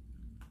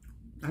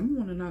 I don't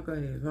want to knock her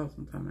ass off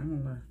sometimes, I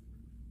ain't gonna lie.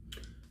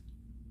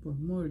 But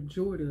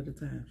majority of the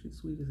time, she's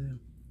sweet as hell.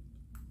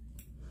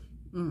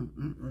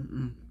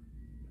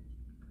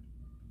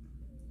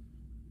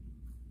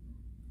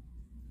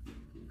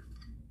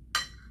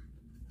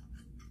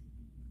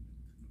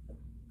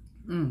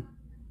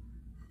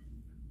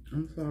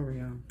 I'm sorry,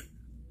 y'all.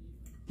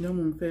 Y'all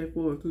want to fast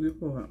forward to this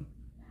part?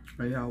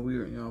 Or y'all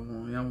weird? Y'all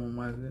want to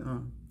watch it?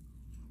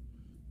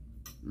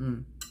 Mm.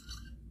 Mm.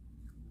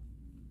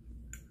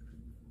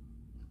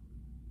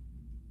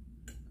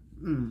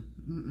 Mm.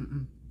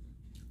 Mm.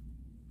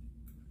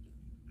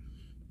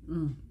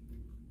 Mm.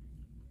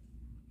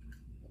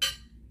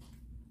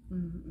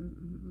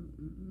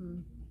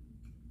 Mm.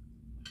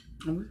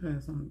 I wish I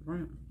had something to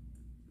drink.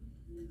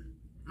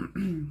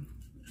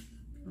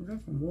 I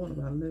got some water,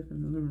 but I left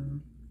in the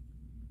living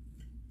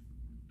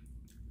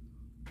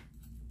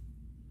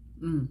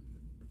room.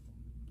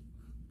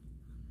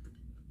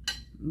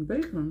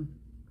 Bacon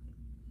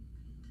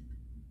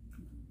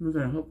was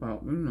gonna help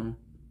out, you know.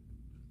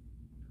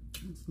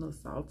 It's a little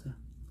salty.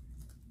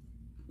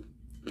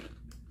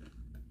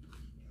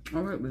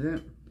 Alright with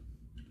that.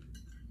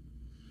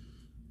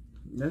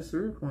 That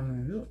syrup on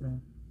there help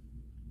though.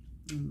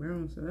 And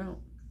balance it out.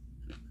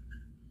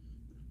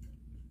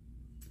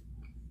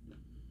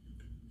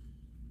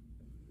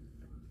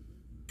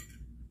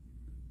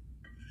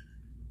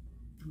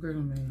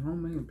 Girl made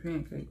homemade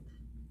pancake.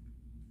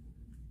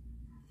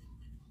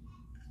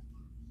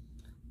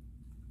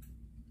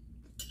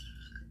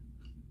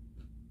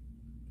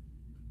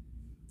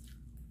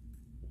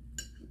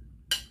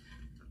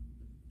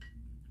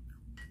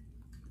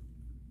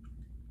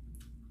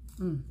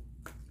 Mm.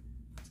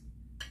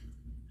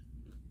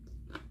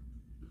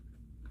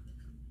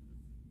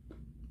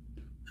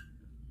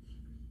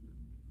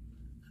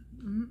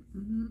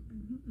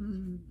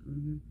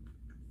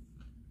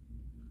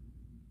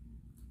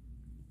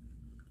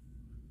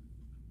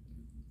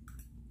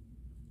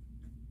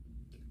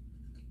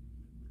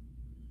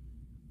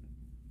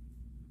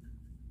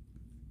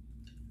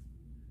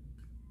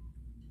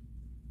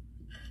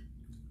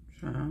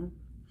 Child,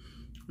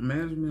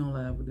 imagine me on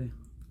live with that.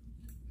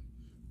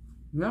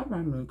 Y'all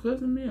probably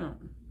cussing me out.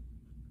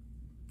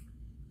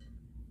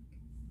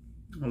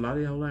 A lot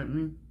of y'all like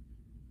me.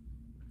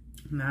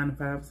 9 to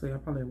 5, so y'all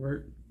probably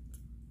work.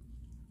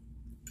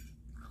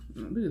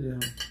 Look at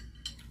that.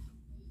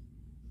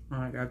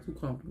 I got too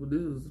comfortable.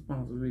 This is a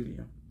sponsored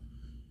video.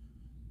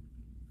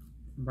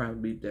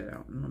 Probably beat that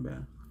out. My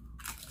bad.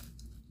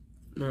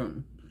 But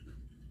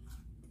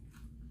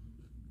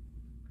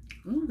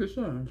look at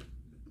Sean.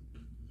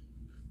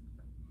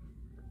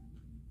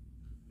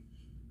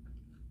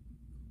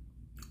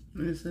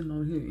 They're sitting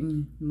over here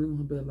eating, living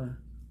her best life.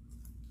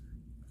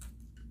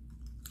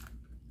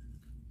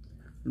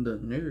 The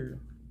nerve.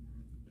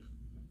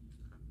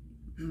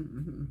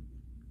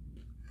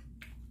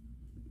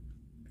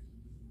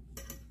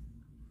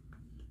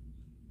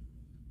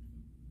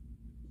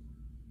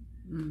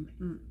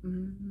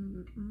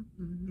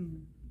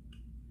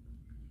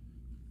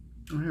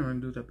 I haven't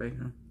do the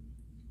bacon.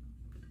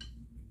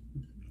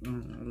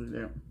 Look at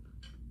that.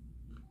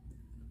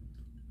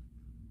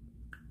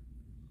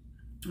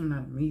 I'm not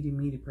a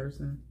meaty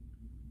person.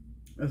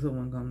 That's what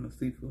when comes to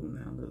seafood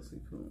now. I love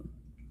seafood.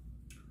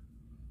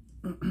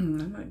 I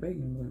like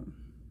bacon,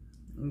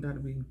 but it gotta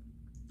be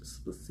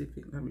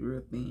specific. Gotta be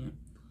real thin.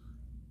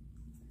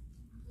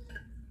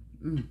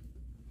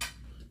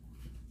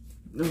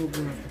 Oh,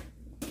 boy.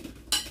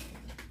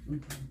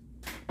 Okay.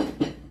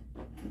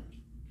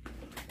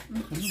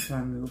 I'm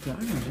trying to look. I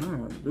don't know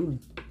what to do.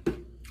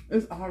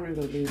 It's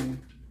already leaving.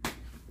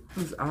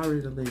 It's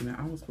already leaving.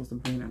 I was supposed to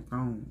bring that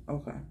phone.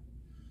 Okay.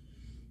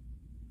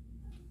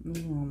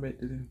 Move on back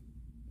to this.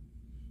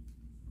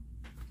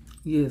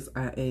 Yes,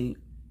 I ate.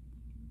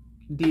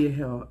 Did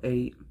hell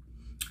ate.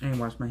 I ain't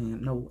washed my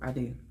hand. No, I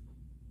didn't.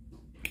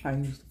 I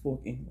used the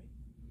fork anyway.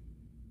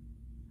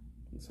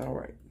 It's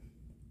alright.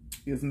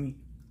 It's me.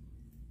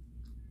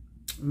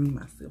 Me,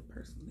 myself,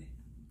 personally.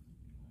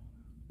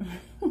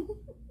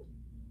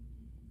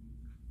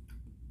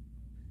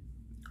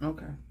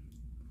 Okay.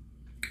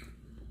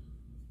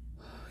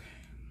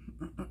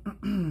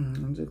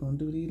 I'm just gonna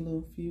do these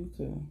little few,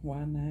 cause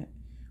why not?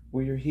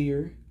 We're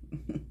here.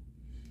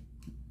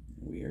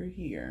 We're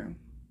here.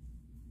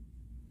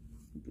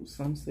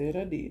 Some said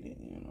I did it,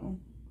 you know.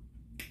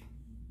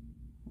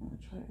 I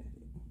tried it.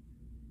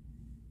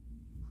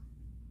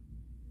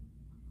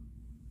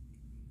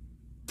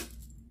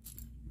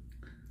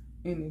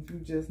 And if you're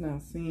just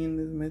not seeing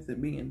this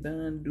method being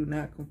done, do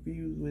not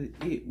confuse with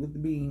it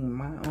with being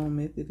my own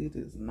method. It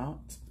is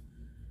not.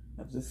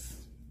 I've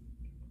just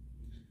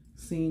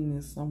seen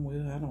this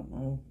somewhere. I don't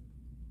know.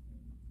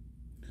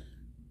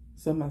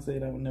 Somebody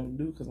said I would never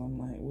do because I'm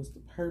like, what's the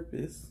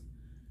purpose?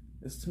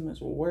 It's too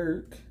much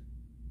work.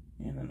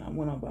 And then I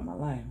went on about my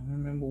life. I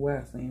don't remember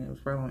where I seen it. It was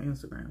probably on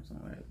Instagram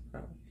somewhere,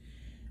 probably.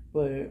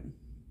 But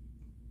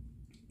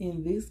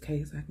in this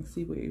case, I can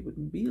see where it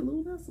would be a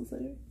little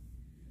necessary.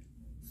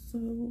 So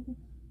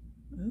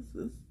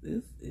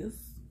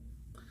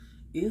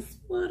it's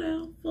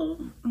whatever.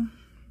 Okay.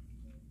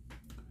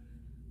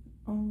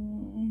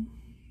 Oh,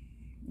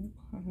 Lord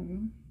have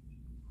mercy.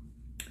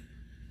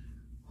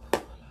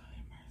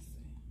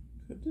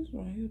 Cause this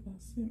right here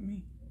about sent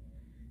me.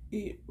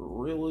 It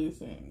really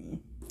sent me.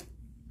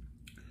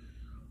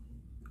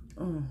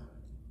 Oh,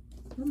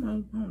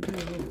 I'm on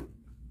the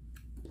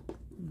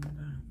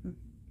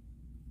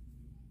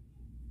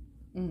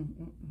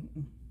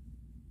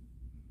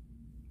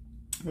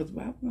Was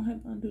Bob gonna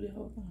have to undo the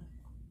whole thing?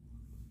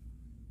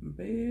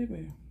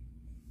 Baby.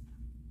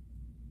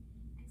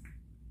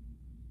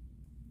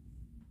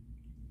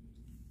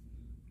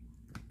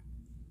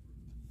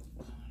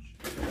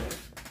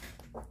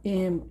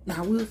 And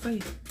I will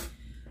say,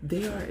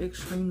 they are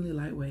extremely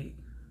lightweight.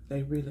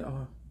 They really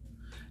are.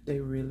 They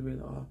really,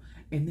 really are.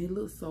 And they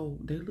look so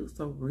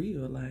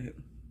real. Like,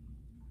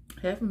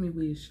 half of me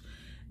wish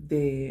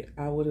that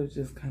I would have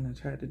just kind of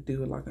tried to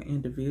do it like an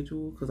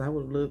individual, because I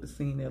would have loved to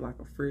see that like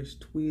a fresh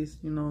twist,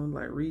 you know,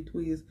 like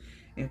retwist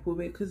and pull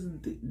back, because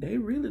they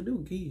really do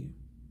give.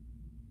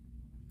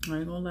 I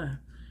ain't gonna lie,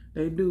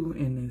 they do.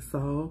 And they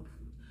soft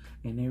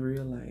and they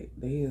real light.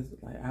 They is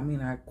like, I mean,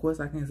 of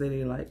course I can't say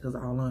they light because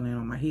all on that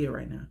on my head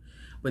right now,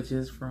 but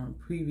just from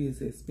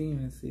previous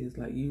experiences,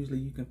 like usually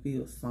you can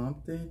feel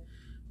something,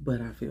 but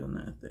I feel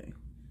nothing.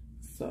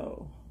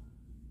 So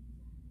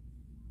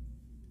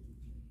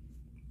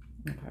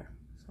okay,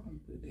 so I'm gonna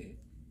put that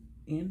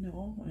in there,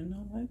 and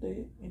not like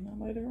that, and not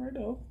like that right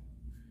there.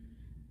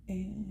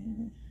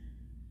 And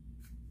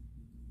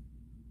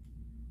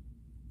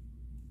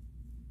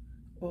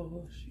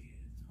oh shit,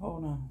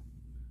 hold on,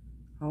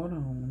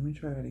 let me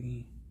try it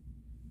again.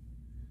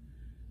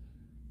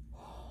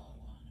 Oh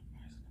Lord have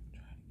mercy, let me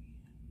try it again.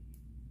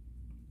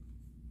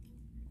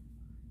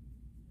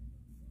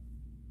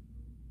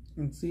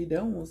 And see,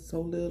 that one was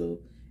so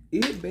little,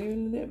 it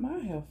barely let my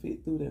hair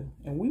fit through there.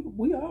 And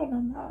we all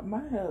know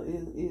my hair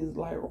is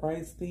like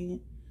rice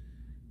thin.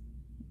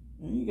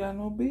 And you got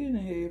no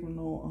business having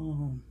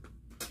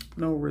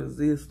no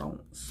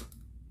resistance.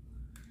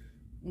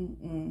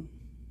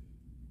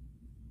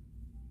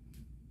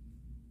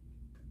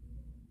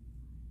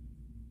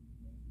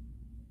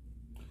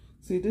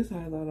 See, this is how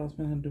I thought I was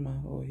gonna do my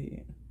whole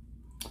head.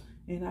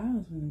 And I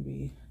was gonna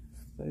be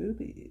so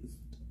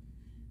pissed.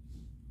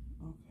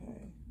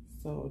 Okay.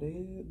 So there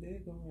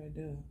go right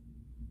there.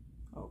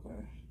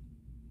 Okay.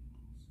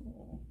 So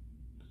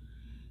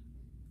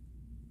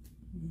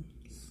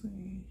let's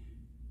see.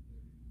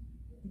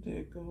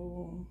 There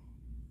go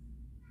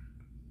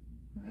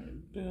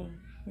right there.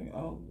 And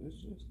all this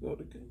just go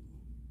together.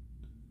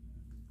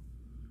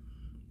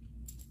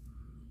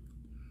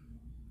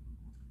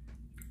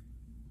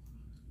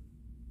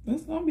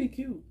 It's gonna be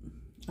cute.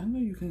 I know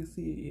you can't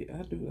see it yet.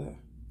 I do that.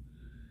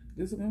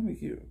 This is gonna be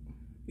cute.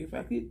 If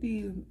I keep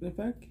these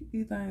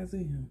things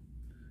in here,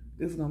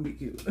 this is gonna be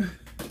cute.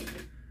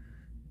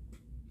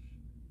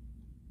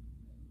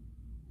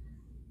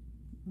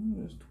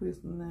 I'm just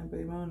twisting that,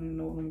 baby. I don't even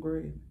know what I'm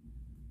grabbing.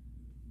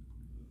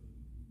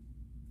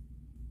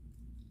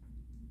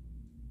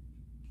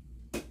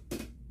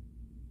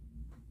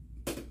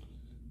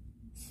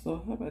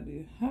 So how about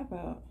this? How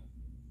about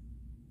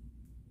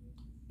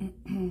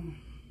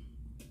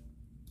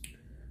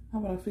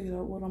I figure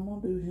out what I'm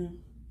gonna do here?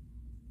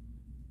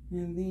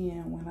 And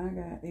then when I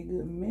got a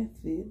good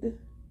method,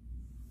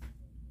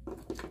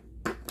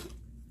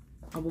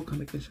 I will come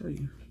back and show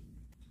you.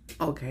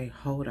 Okay,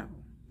 hold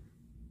on.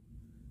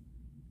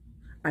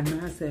 I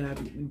know I said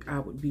I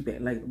would be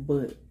back later,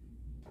 but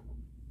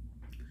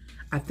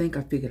I think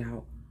I figured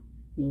out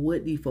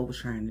what these folks was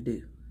trying to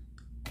do.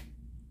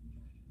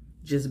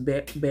 Just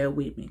bear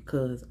with me,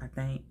 cause I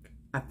think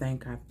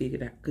I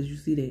figured out. Cause you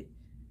see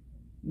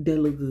that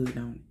look good,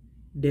 don't it?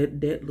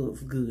 That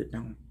looks good,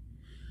 don't it?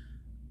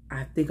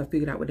 I think I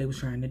figured out what they was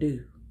trying to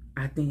do.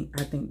 I think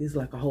this is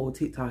like a whole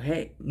TikTok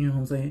hack. You know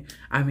what I'm saying?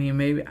 I mean,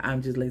 maybe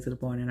I'm just late to the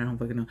point and I don't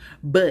fucking know.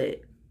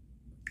 But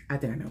I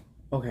think I know.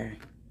 Okay.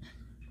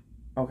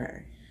 Hold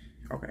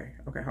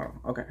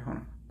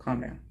on. Calm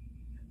down.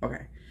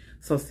 Okay.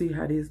 So see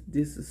how this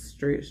is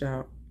stretched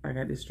out? I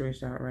got this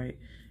stretched out, right?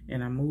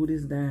 And I move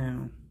this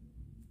down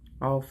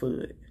off of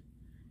it.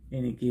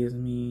 And it gives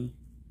me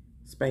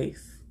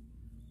space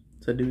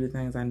to do the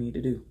things I need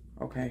to do.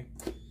 Okay.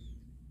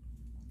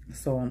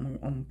 So I'm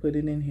gonna put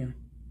it in here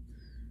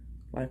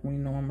like we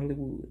normally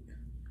would,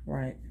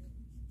 right?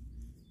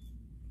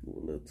 Do a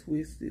little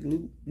twisted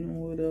loop, you know,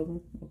 whatever.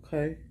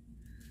 Okay.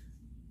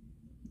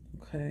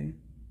 Okay.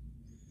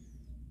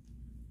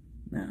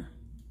 Now,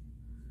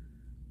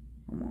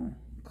 I'm gonna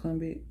come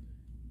back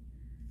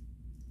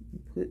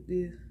and put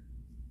this.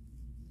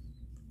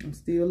 I'm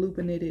still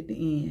looping it at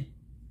the end,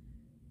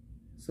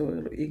 so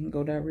it can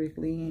go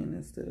directly in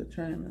instead of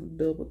trying to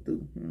double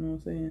through. You know what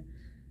I'm saying?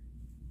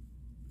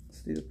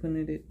 Still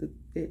putting it at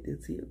the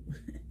tip.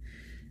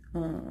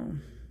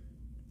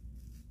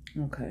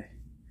 Okay.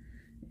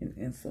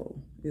 And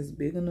so it's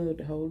big enough,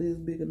 the hole is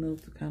big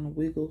enough to kind of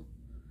wiggle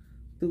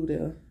through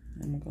there.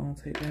 I'm gonna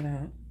take that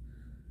out.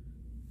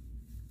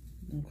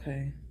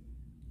 Okay.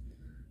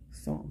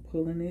 So I'm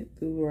pulling it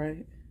through,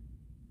 right?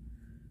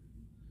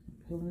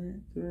 Pulling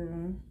it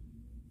through.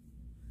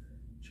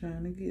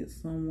 Trying to get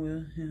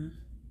somewhere here.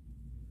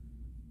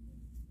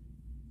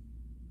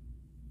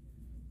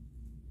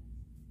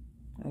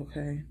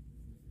 Okay.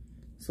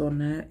 So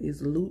now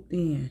it's looped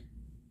in,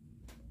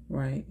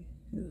 right?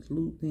 It's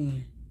looped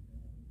in.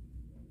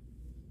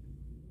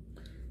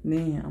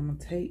 Then I'm gonna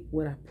take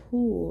what I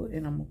pulled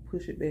and I'm gonna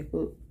push it back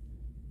up.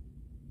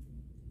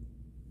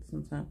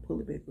 sometimes pull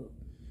it back up.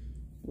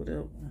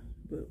 Whatever.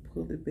 But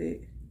pull it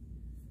back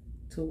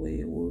to where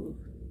it was.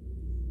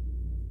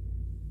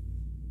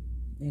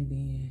 And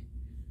then,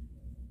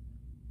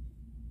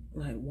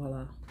 like,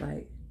 voila.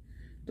 Like,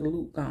 the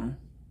loop gone.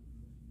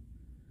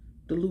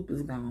 The loop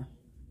is gone.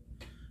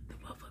 The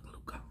motherfucking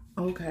loop gone.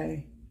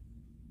 Okay.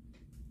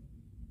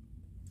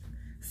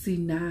 See,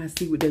 now I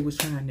see what they was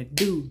trying to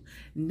do.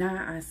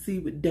 Now I see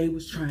what they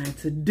was trying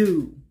to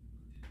do.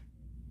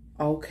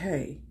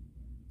 Okay.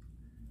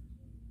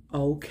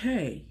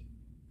 Okay.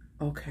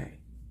 Okay.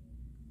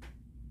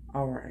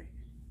 All right.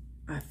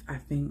 I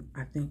think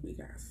we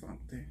got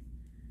something.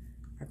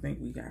 I think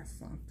we got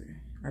something.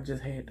 I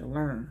just had to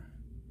learn.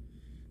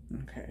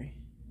 Okay.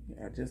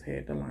 Yeah, I just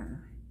had to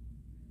learn.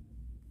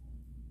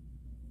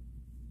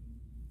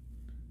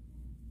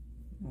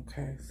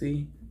 Okay,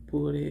 see?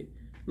 Pulled it.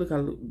 Look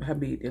how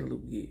big that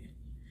loop get.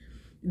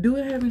 Do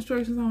it have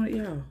instructions on it,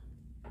 y'all?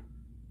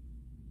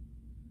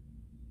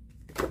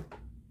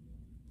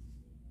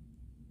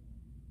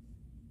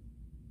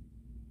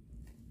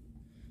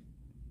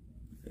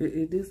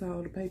 Is this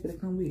all the paper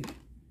that come with?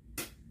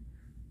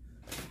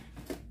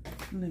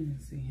 Let me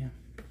see here.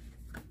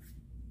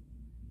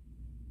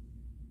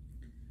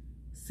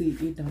 See,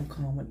 it don't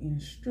come with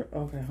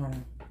okay, hold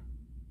on.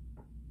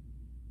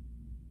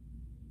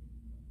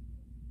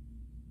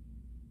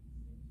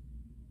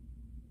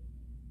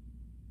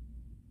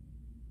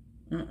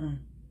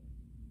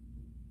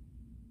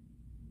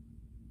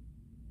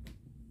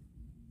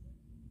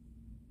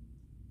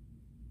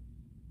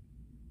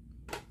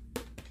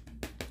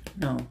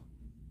 No.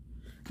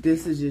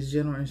 This is just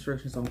general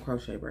instructions on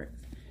crochet braids.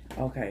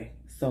 Okay,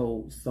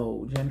 so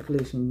general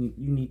collection,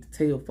 you need to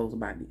tell folks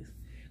about this.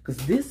 Because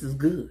this is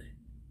good.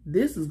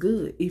 This is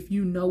good if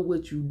you know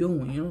what you're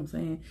doing, you know what I'm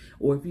saying?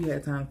 Or if you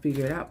had time to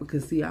figure it out.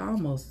 Because see, I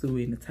almost threw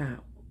in the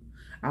towel.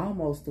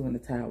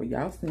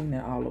 Y'all seen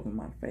that all over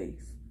my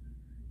face.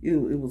 It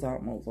was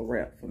almost a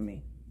wrap for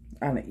me.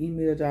 I done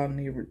emailed y'all and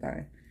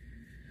everything.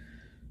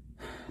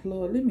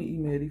 Lord, let me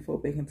email these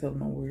folks back and tell them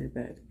don't worry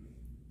about it.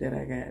 That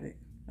I got it.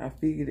 I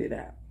figured it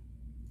out.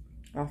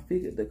 I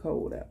figured the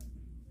code out.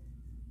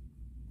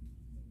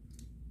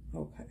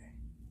 Okay.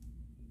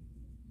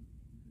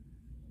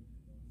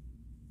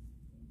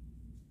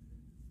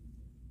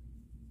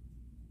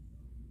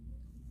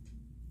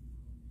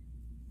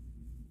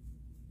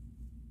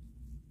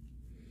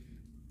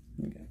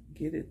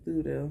 Get it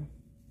through there.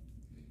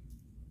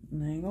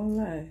 And I ain't gonna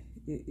lie,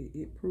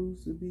 it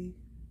proves to be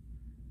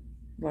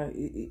like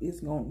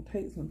it's gonna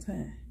take some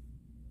time.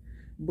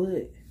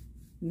 But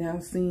now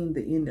seeing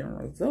the ending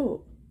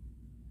result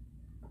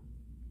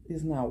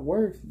is not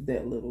worth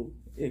that little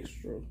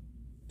extra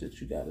that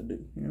you gotta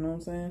do. You know what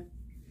I'm saying?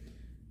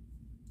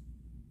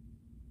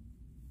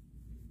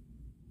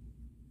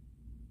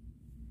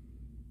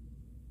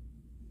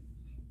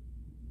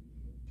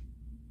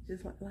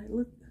 Just like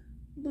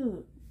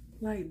look,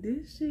 like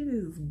this shit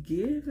is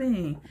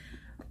giving.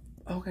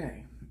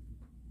 Okay.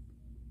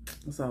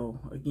 So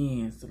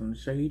again, I'm gonna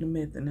show you the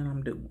method that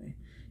I'm doing.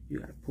 You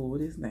gotta pull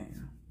this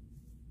down.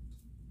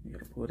 You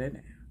gotta pull that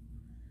down.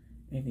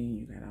 And then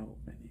you gotta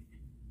open it.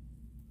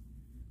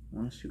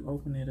 Once you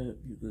open it up,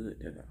 you good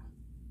to go.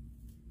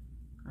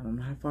 I don't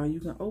know how far you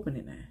can open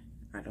it now.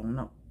 I don't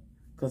know.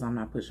 Because I'm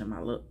not pushing my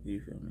luck,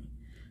 you feel me?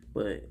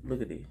 But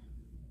look at this.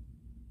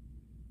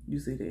 You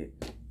see that?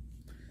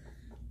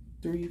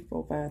 3,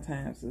 4, 5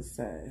 times this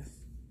size.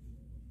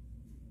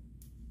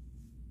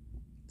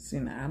 See,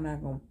 now I'm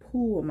not going to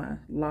pull my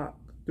lock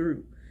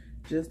through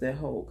just that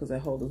hole because that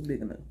hole is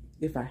big enough.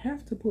 If I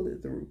have to pull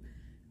it through,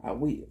 I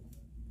will.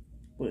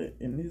 But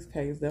in this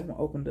case, that one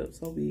opened up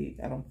so big,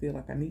 I don't feel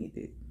like I need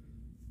it.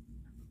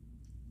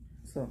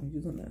 So I'm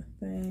using the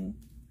thing.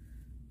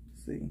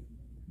 See,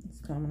 it's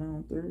coming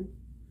on through.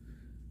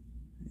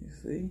 You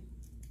see?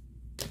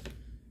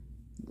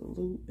 The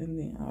loop, and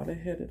then all the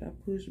hair that I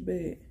push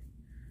back,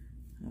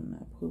 I'm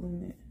not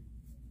pulling it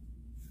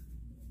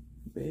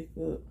back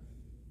up.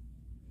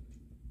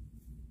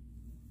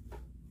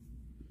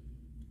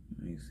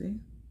 You see?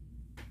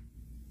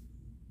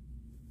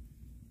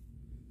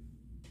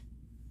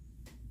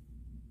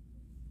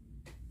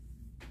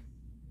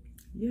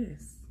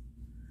 Yes.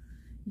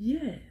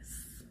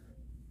 Yes.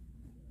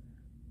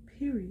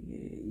 Period.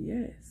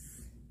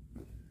 Yes.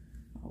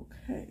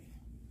 Okay.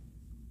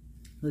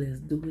 Let's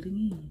do it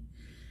again.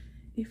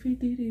 If we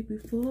did it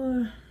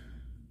before,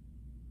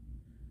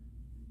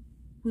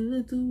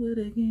 we'll do it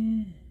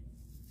again.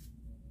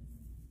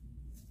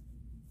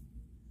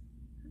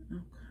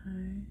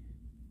 Okay.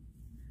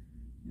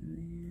 And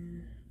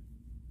then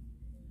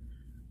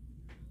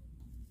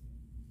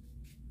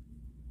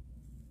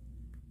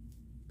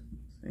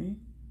see?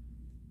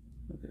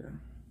 Look at that.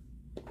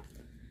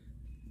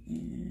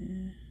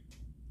 And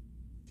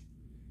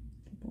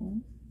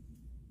boom.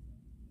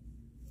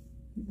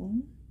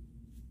 Boom.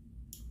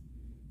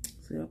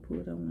 See, I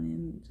put that one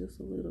in just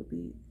a little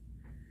bit.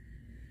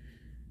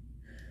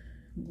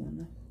 I'm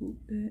gonna hoop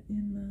that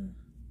in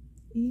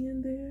the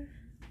end there.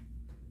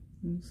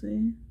 You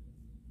see?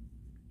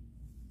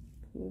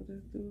 Pull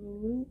that through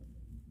the loop.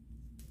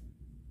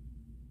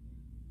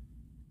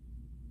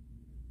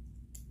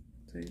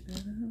 take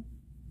that out.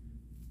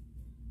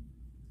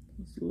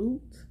 It's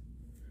looped.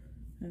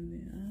 And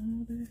then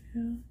all that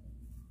here.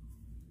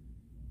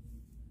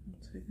 I'm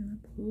taking a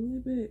pulley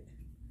back.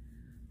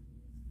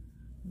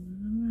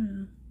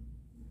 Around.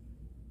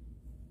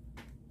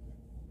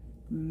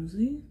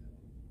 See?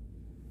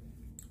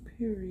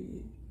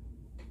 Period.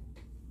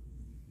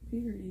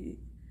 Period.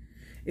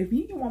 If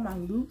you didn't want my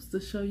loops to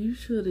show, you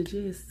should have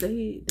just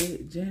said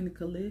that, Janet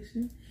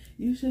Collection.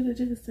 You should have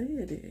just said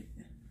it.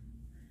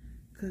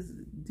 Cause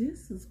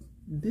this is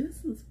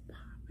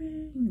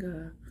popping.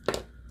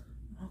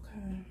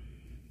 Okay.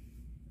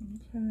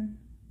 Okay.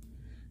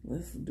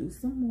 Let's do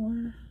some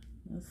more.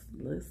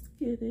 Let's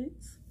get it.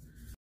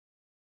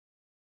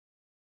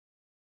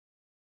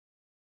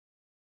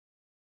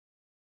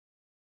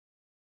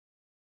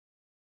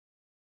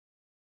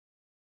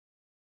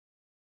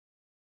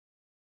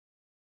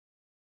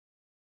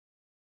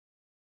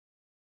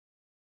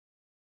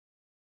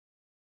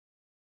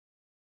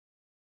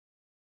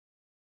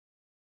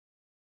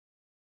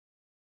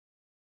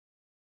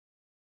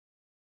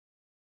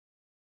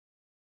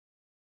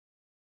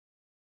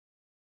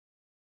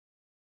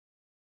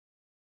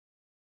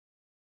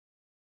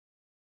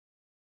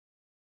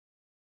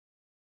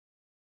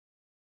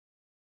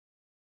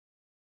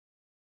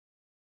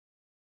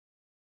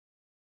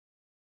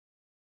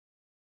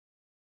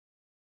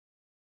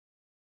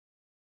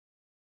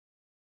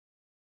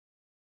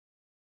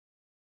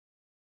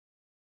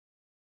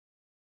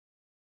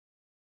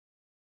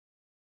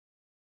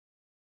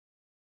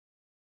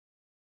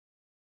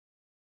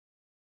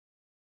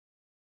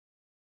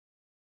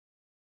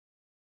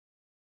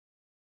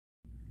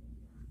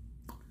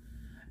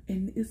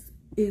 And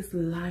it's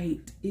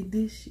light.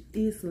 This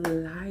is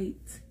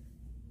light.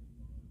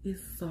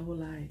 It's so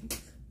light.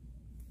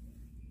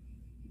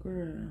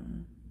 Girl.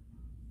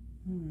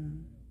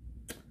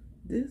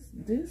 This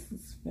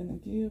is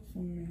finna give for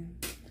me.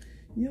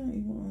 You don't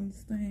even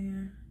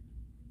understand.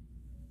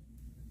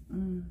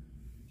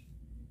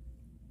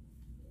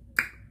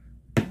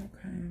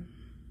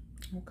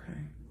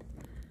 Okay.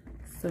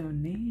 So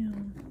now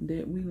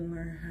that we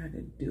learn how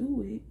to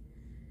do it,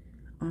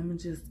 I'ma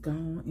just go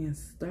and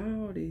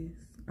install this.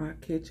 I'll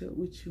catch up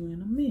with you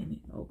in a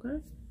minute, okay?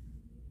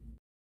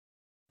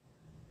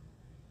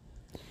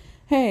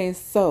 Hey,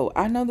 so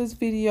I know this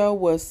video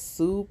was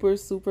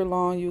super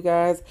long, you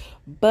guys,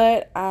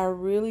 but I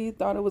really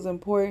thought it was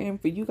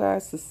important for you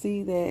guys to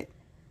see that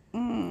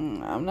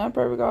I'm not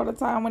perfect all the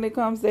time when it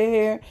comes to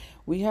hair.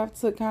 We have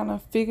to kind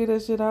of figure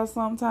this shit out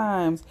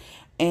sometimes.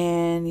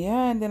 And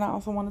yeah, and then I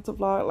also wanted to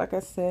vlog, like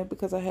I said,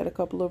 because I had a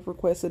couple of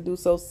requests to do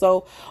so.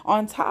 So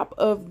on top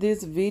of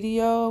this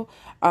video,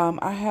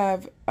 I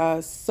have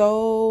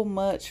so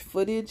much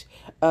footage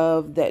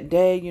of that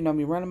day, you know,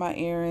 me running my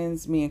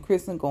errands, me and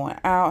Kristen going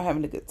out,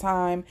 having a good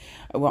time.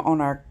 We're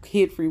on our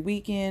kid-free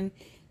weekend.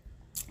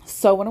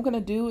 So what I'm going to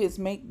do is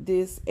make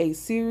this a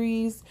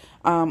series.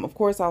 Of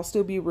course, I'll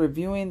still be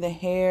reviewing the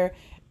hair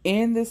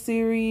in the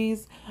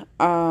series,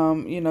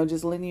 you know,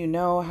 just letting you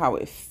know how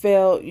it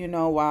felt, you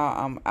know, while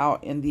I'm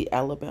out in the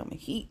Alabama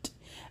heat,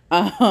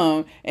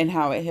 and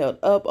how it held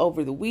up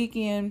over the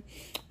weekend.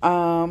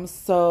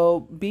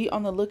 So be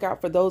on the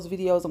lookout for those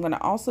videos. I'm going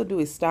to also do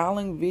a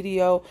styling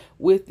video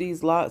with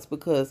these locks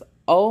because,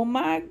 oh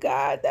my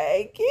God,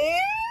 they cute.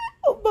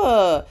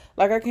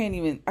 Like I can't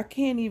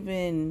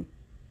even,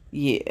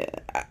 yeah,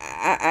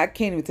 I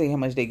can't even tell you how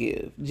much they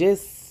give.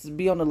 Just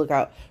be on the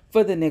lookout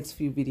for the next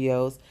few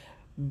videos.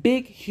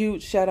 Big,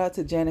 huge shout out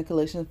to Janet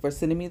Collection for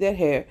sending me that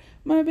hair.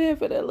 My bad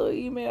for that little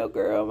email,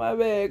 girl. My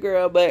bad,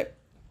 girl. But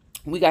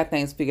we got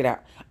things figured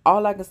out.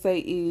 All I can say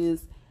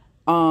is,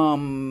 put it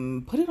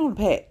on the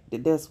pad.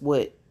 That's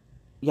what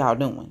y'all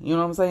doing. You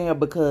know what I'm saying?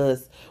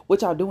 Because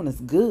what y'all doing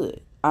is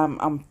good.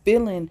 I'm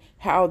feeling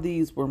how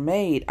these were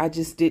made. I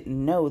just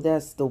didn't know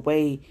that's the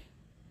way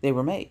they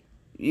were made.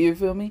 You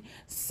feel me?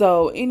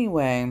 So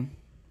anyway,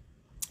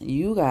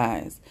 you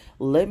guys,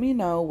 let me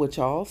know what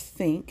y'all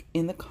think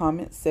in the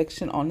comment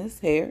section on this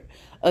hair.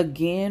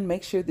 Again,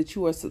 make sure that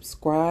you are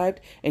subscribed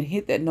and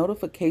hit that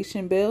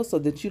notification bell so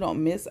that you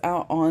don't miss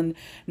out on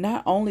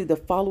not only the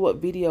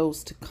follow-up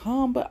videos to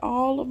come, but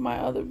all of my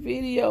other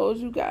videos.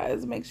 You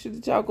guys, make sure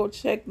that y'all go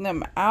check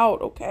them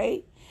out,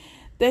 okay?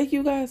 Thank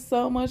you guys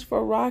so much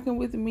for rocking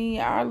with me.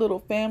 Our little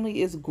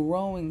family is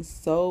growing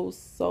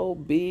so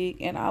big,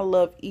 and I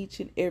love each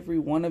and every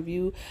one of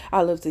you.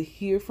 I love to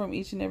hear from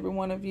each and every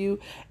one of you,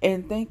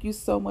 and thank you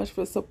so much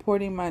for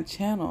supporting my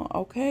channel,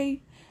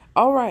 okay?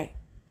 All right,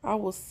 I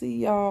will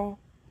see y'all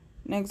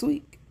next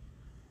week.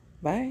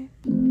 Bye.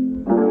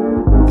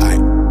 All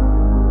right,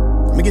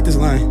 let me get this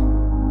line.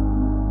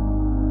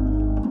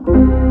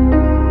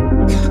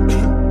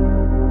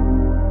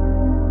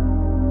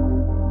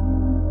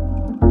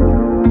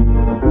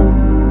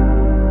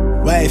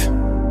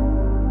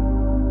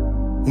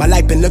 My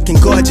life been looking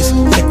gorgeous.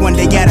 Take one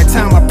day at a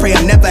time, I pray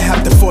I never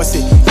have to force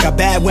it. Got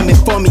bad women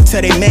for me,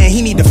 tell they man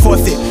he need to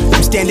forfeit.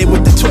 I'm standing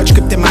with the torch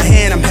gripped in my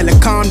hand, I'm hella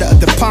calm, the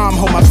other palm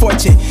hold my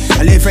fortune.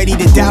 I live ready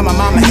to die, my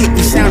mama hate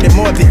me sounding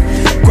morbid.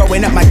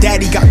 Growing up, my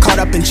daddy got caught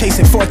up up and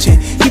chasing fortune.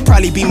 He'd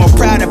probably be more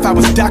proud if I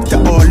was doctor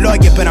or a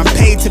lawyer, but I'm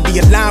paid to be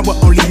aligned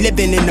with only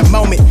living in the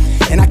moment.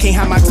 And I can't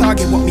hide my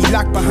target, want me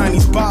locked behind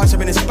these bars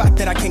or in a spot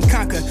that I can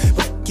conquer.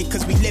 But f*** it,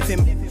 cause we live in.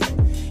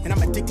 And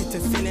I'm addicted to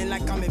feeling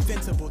like I'm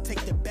invincible.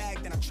 Take the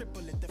bag.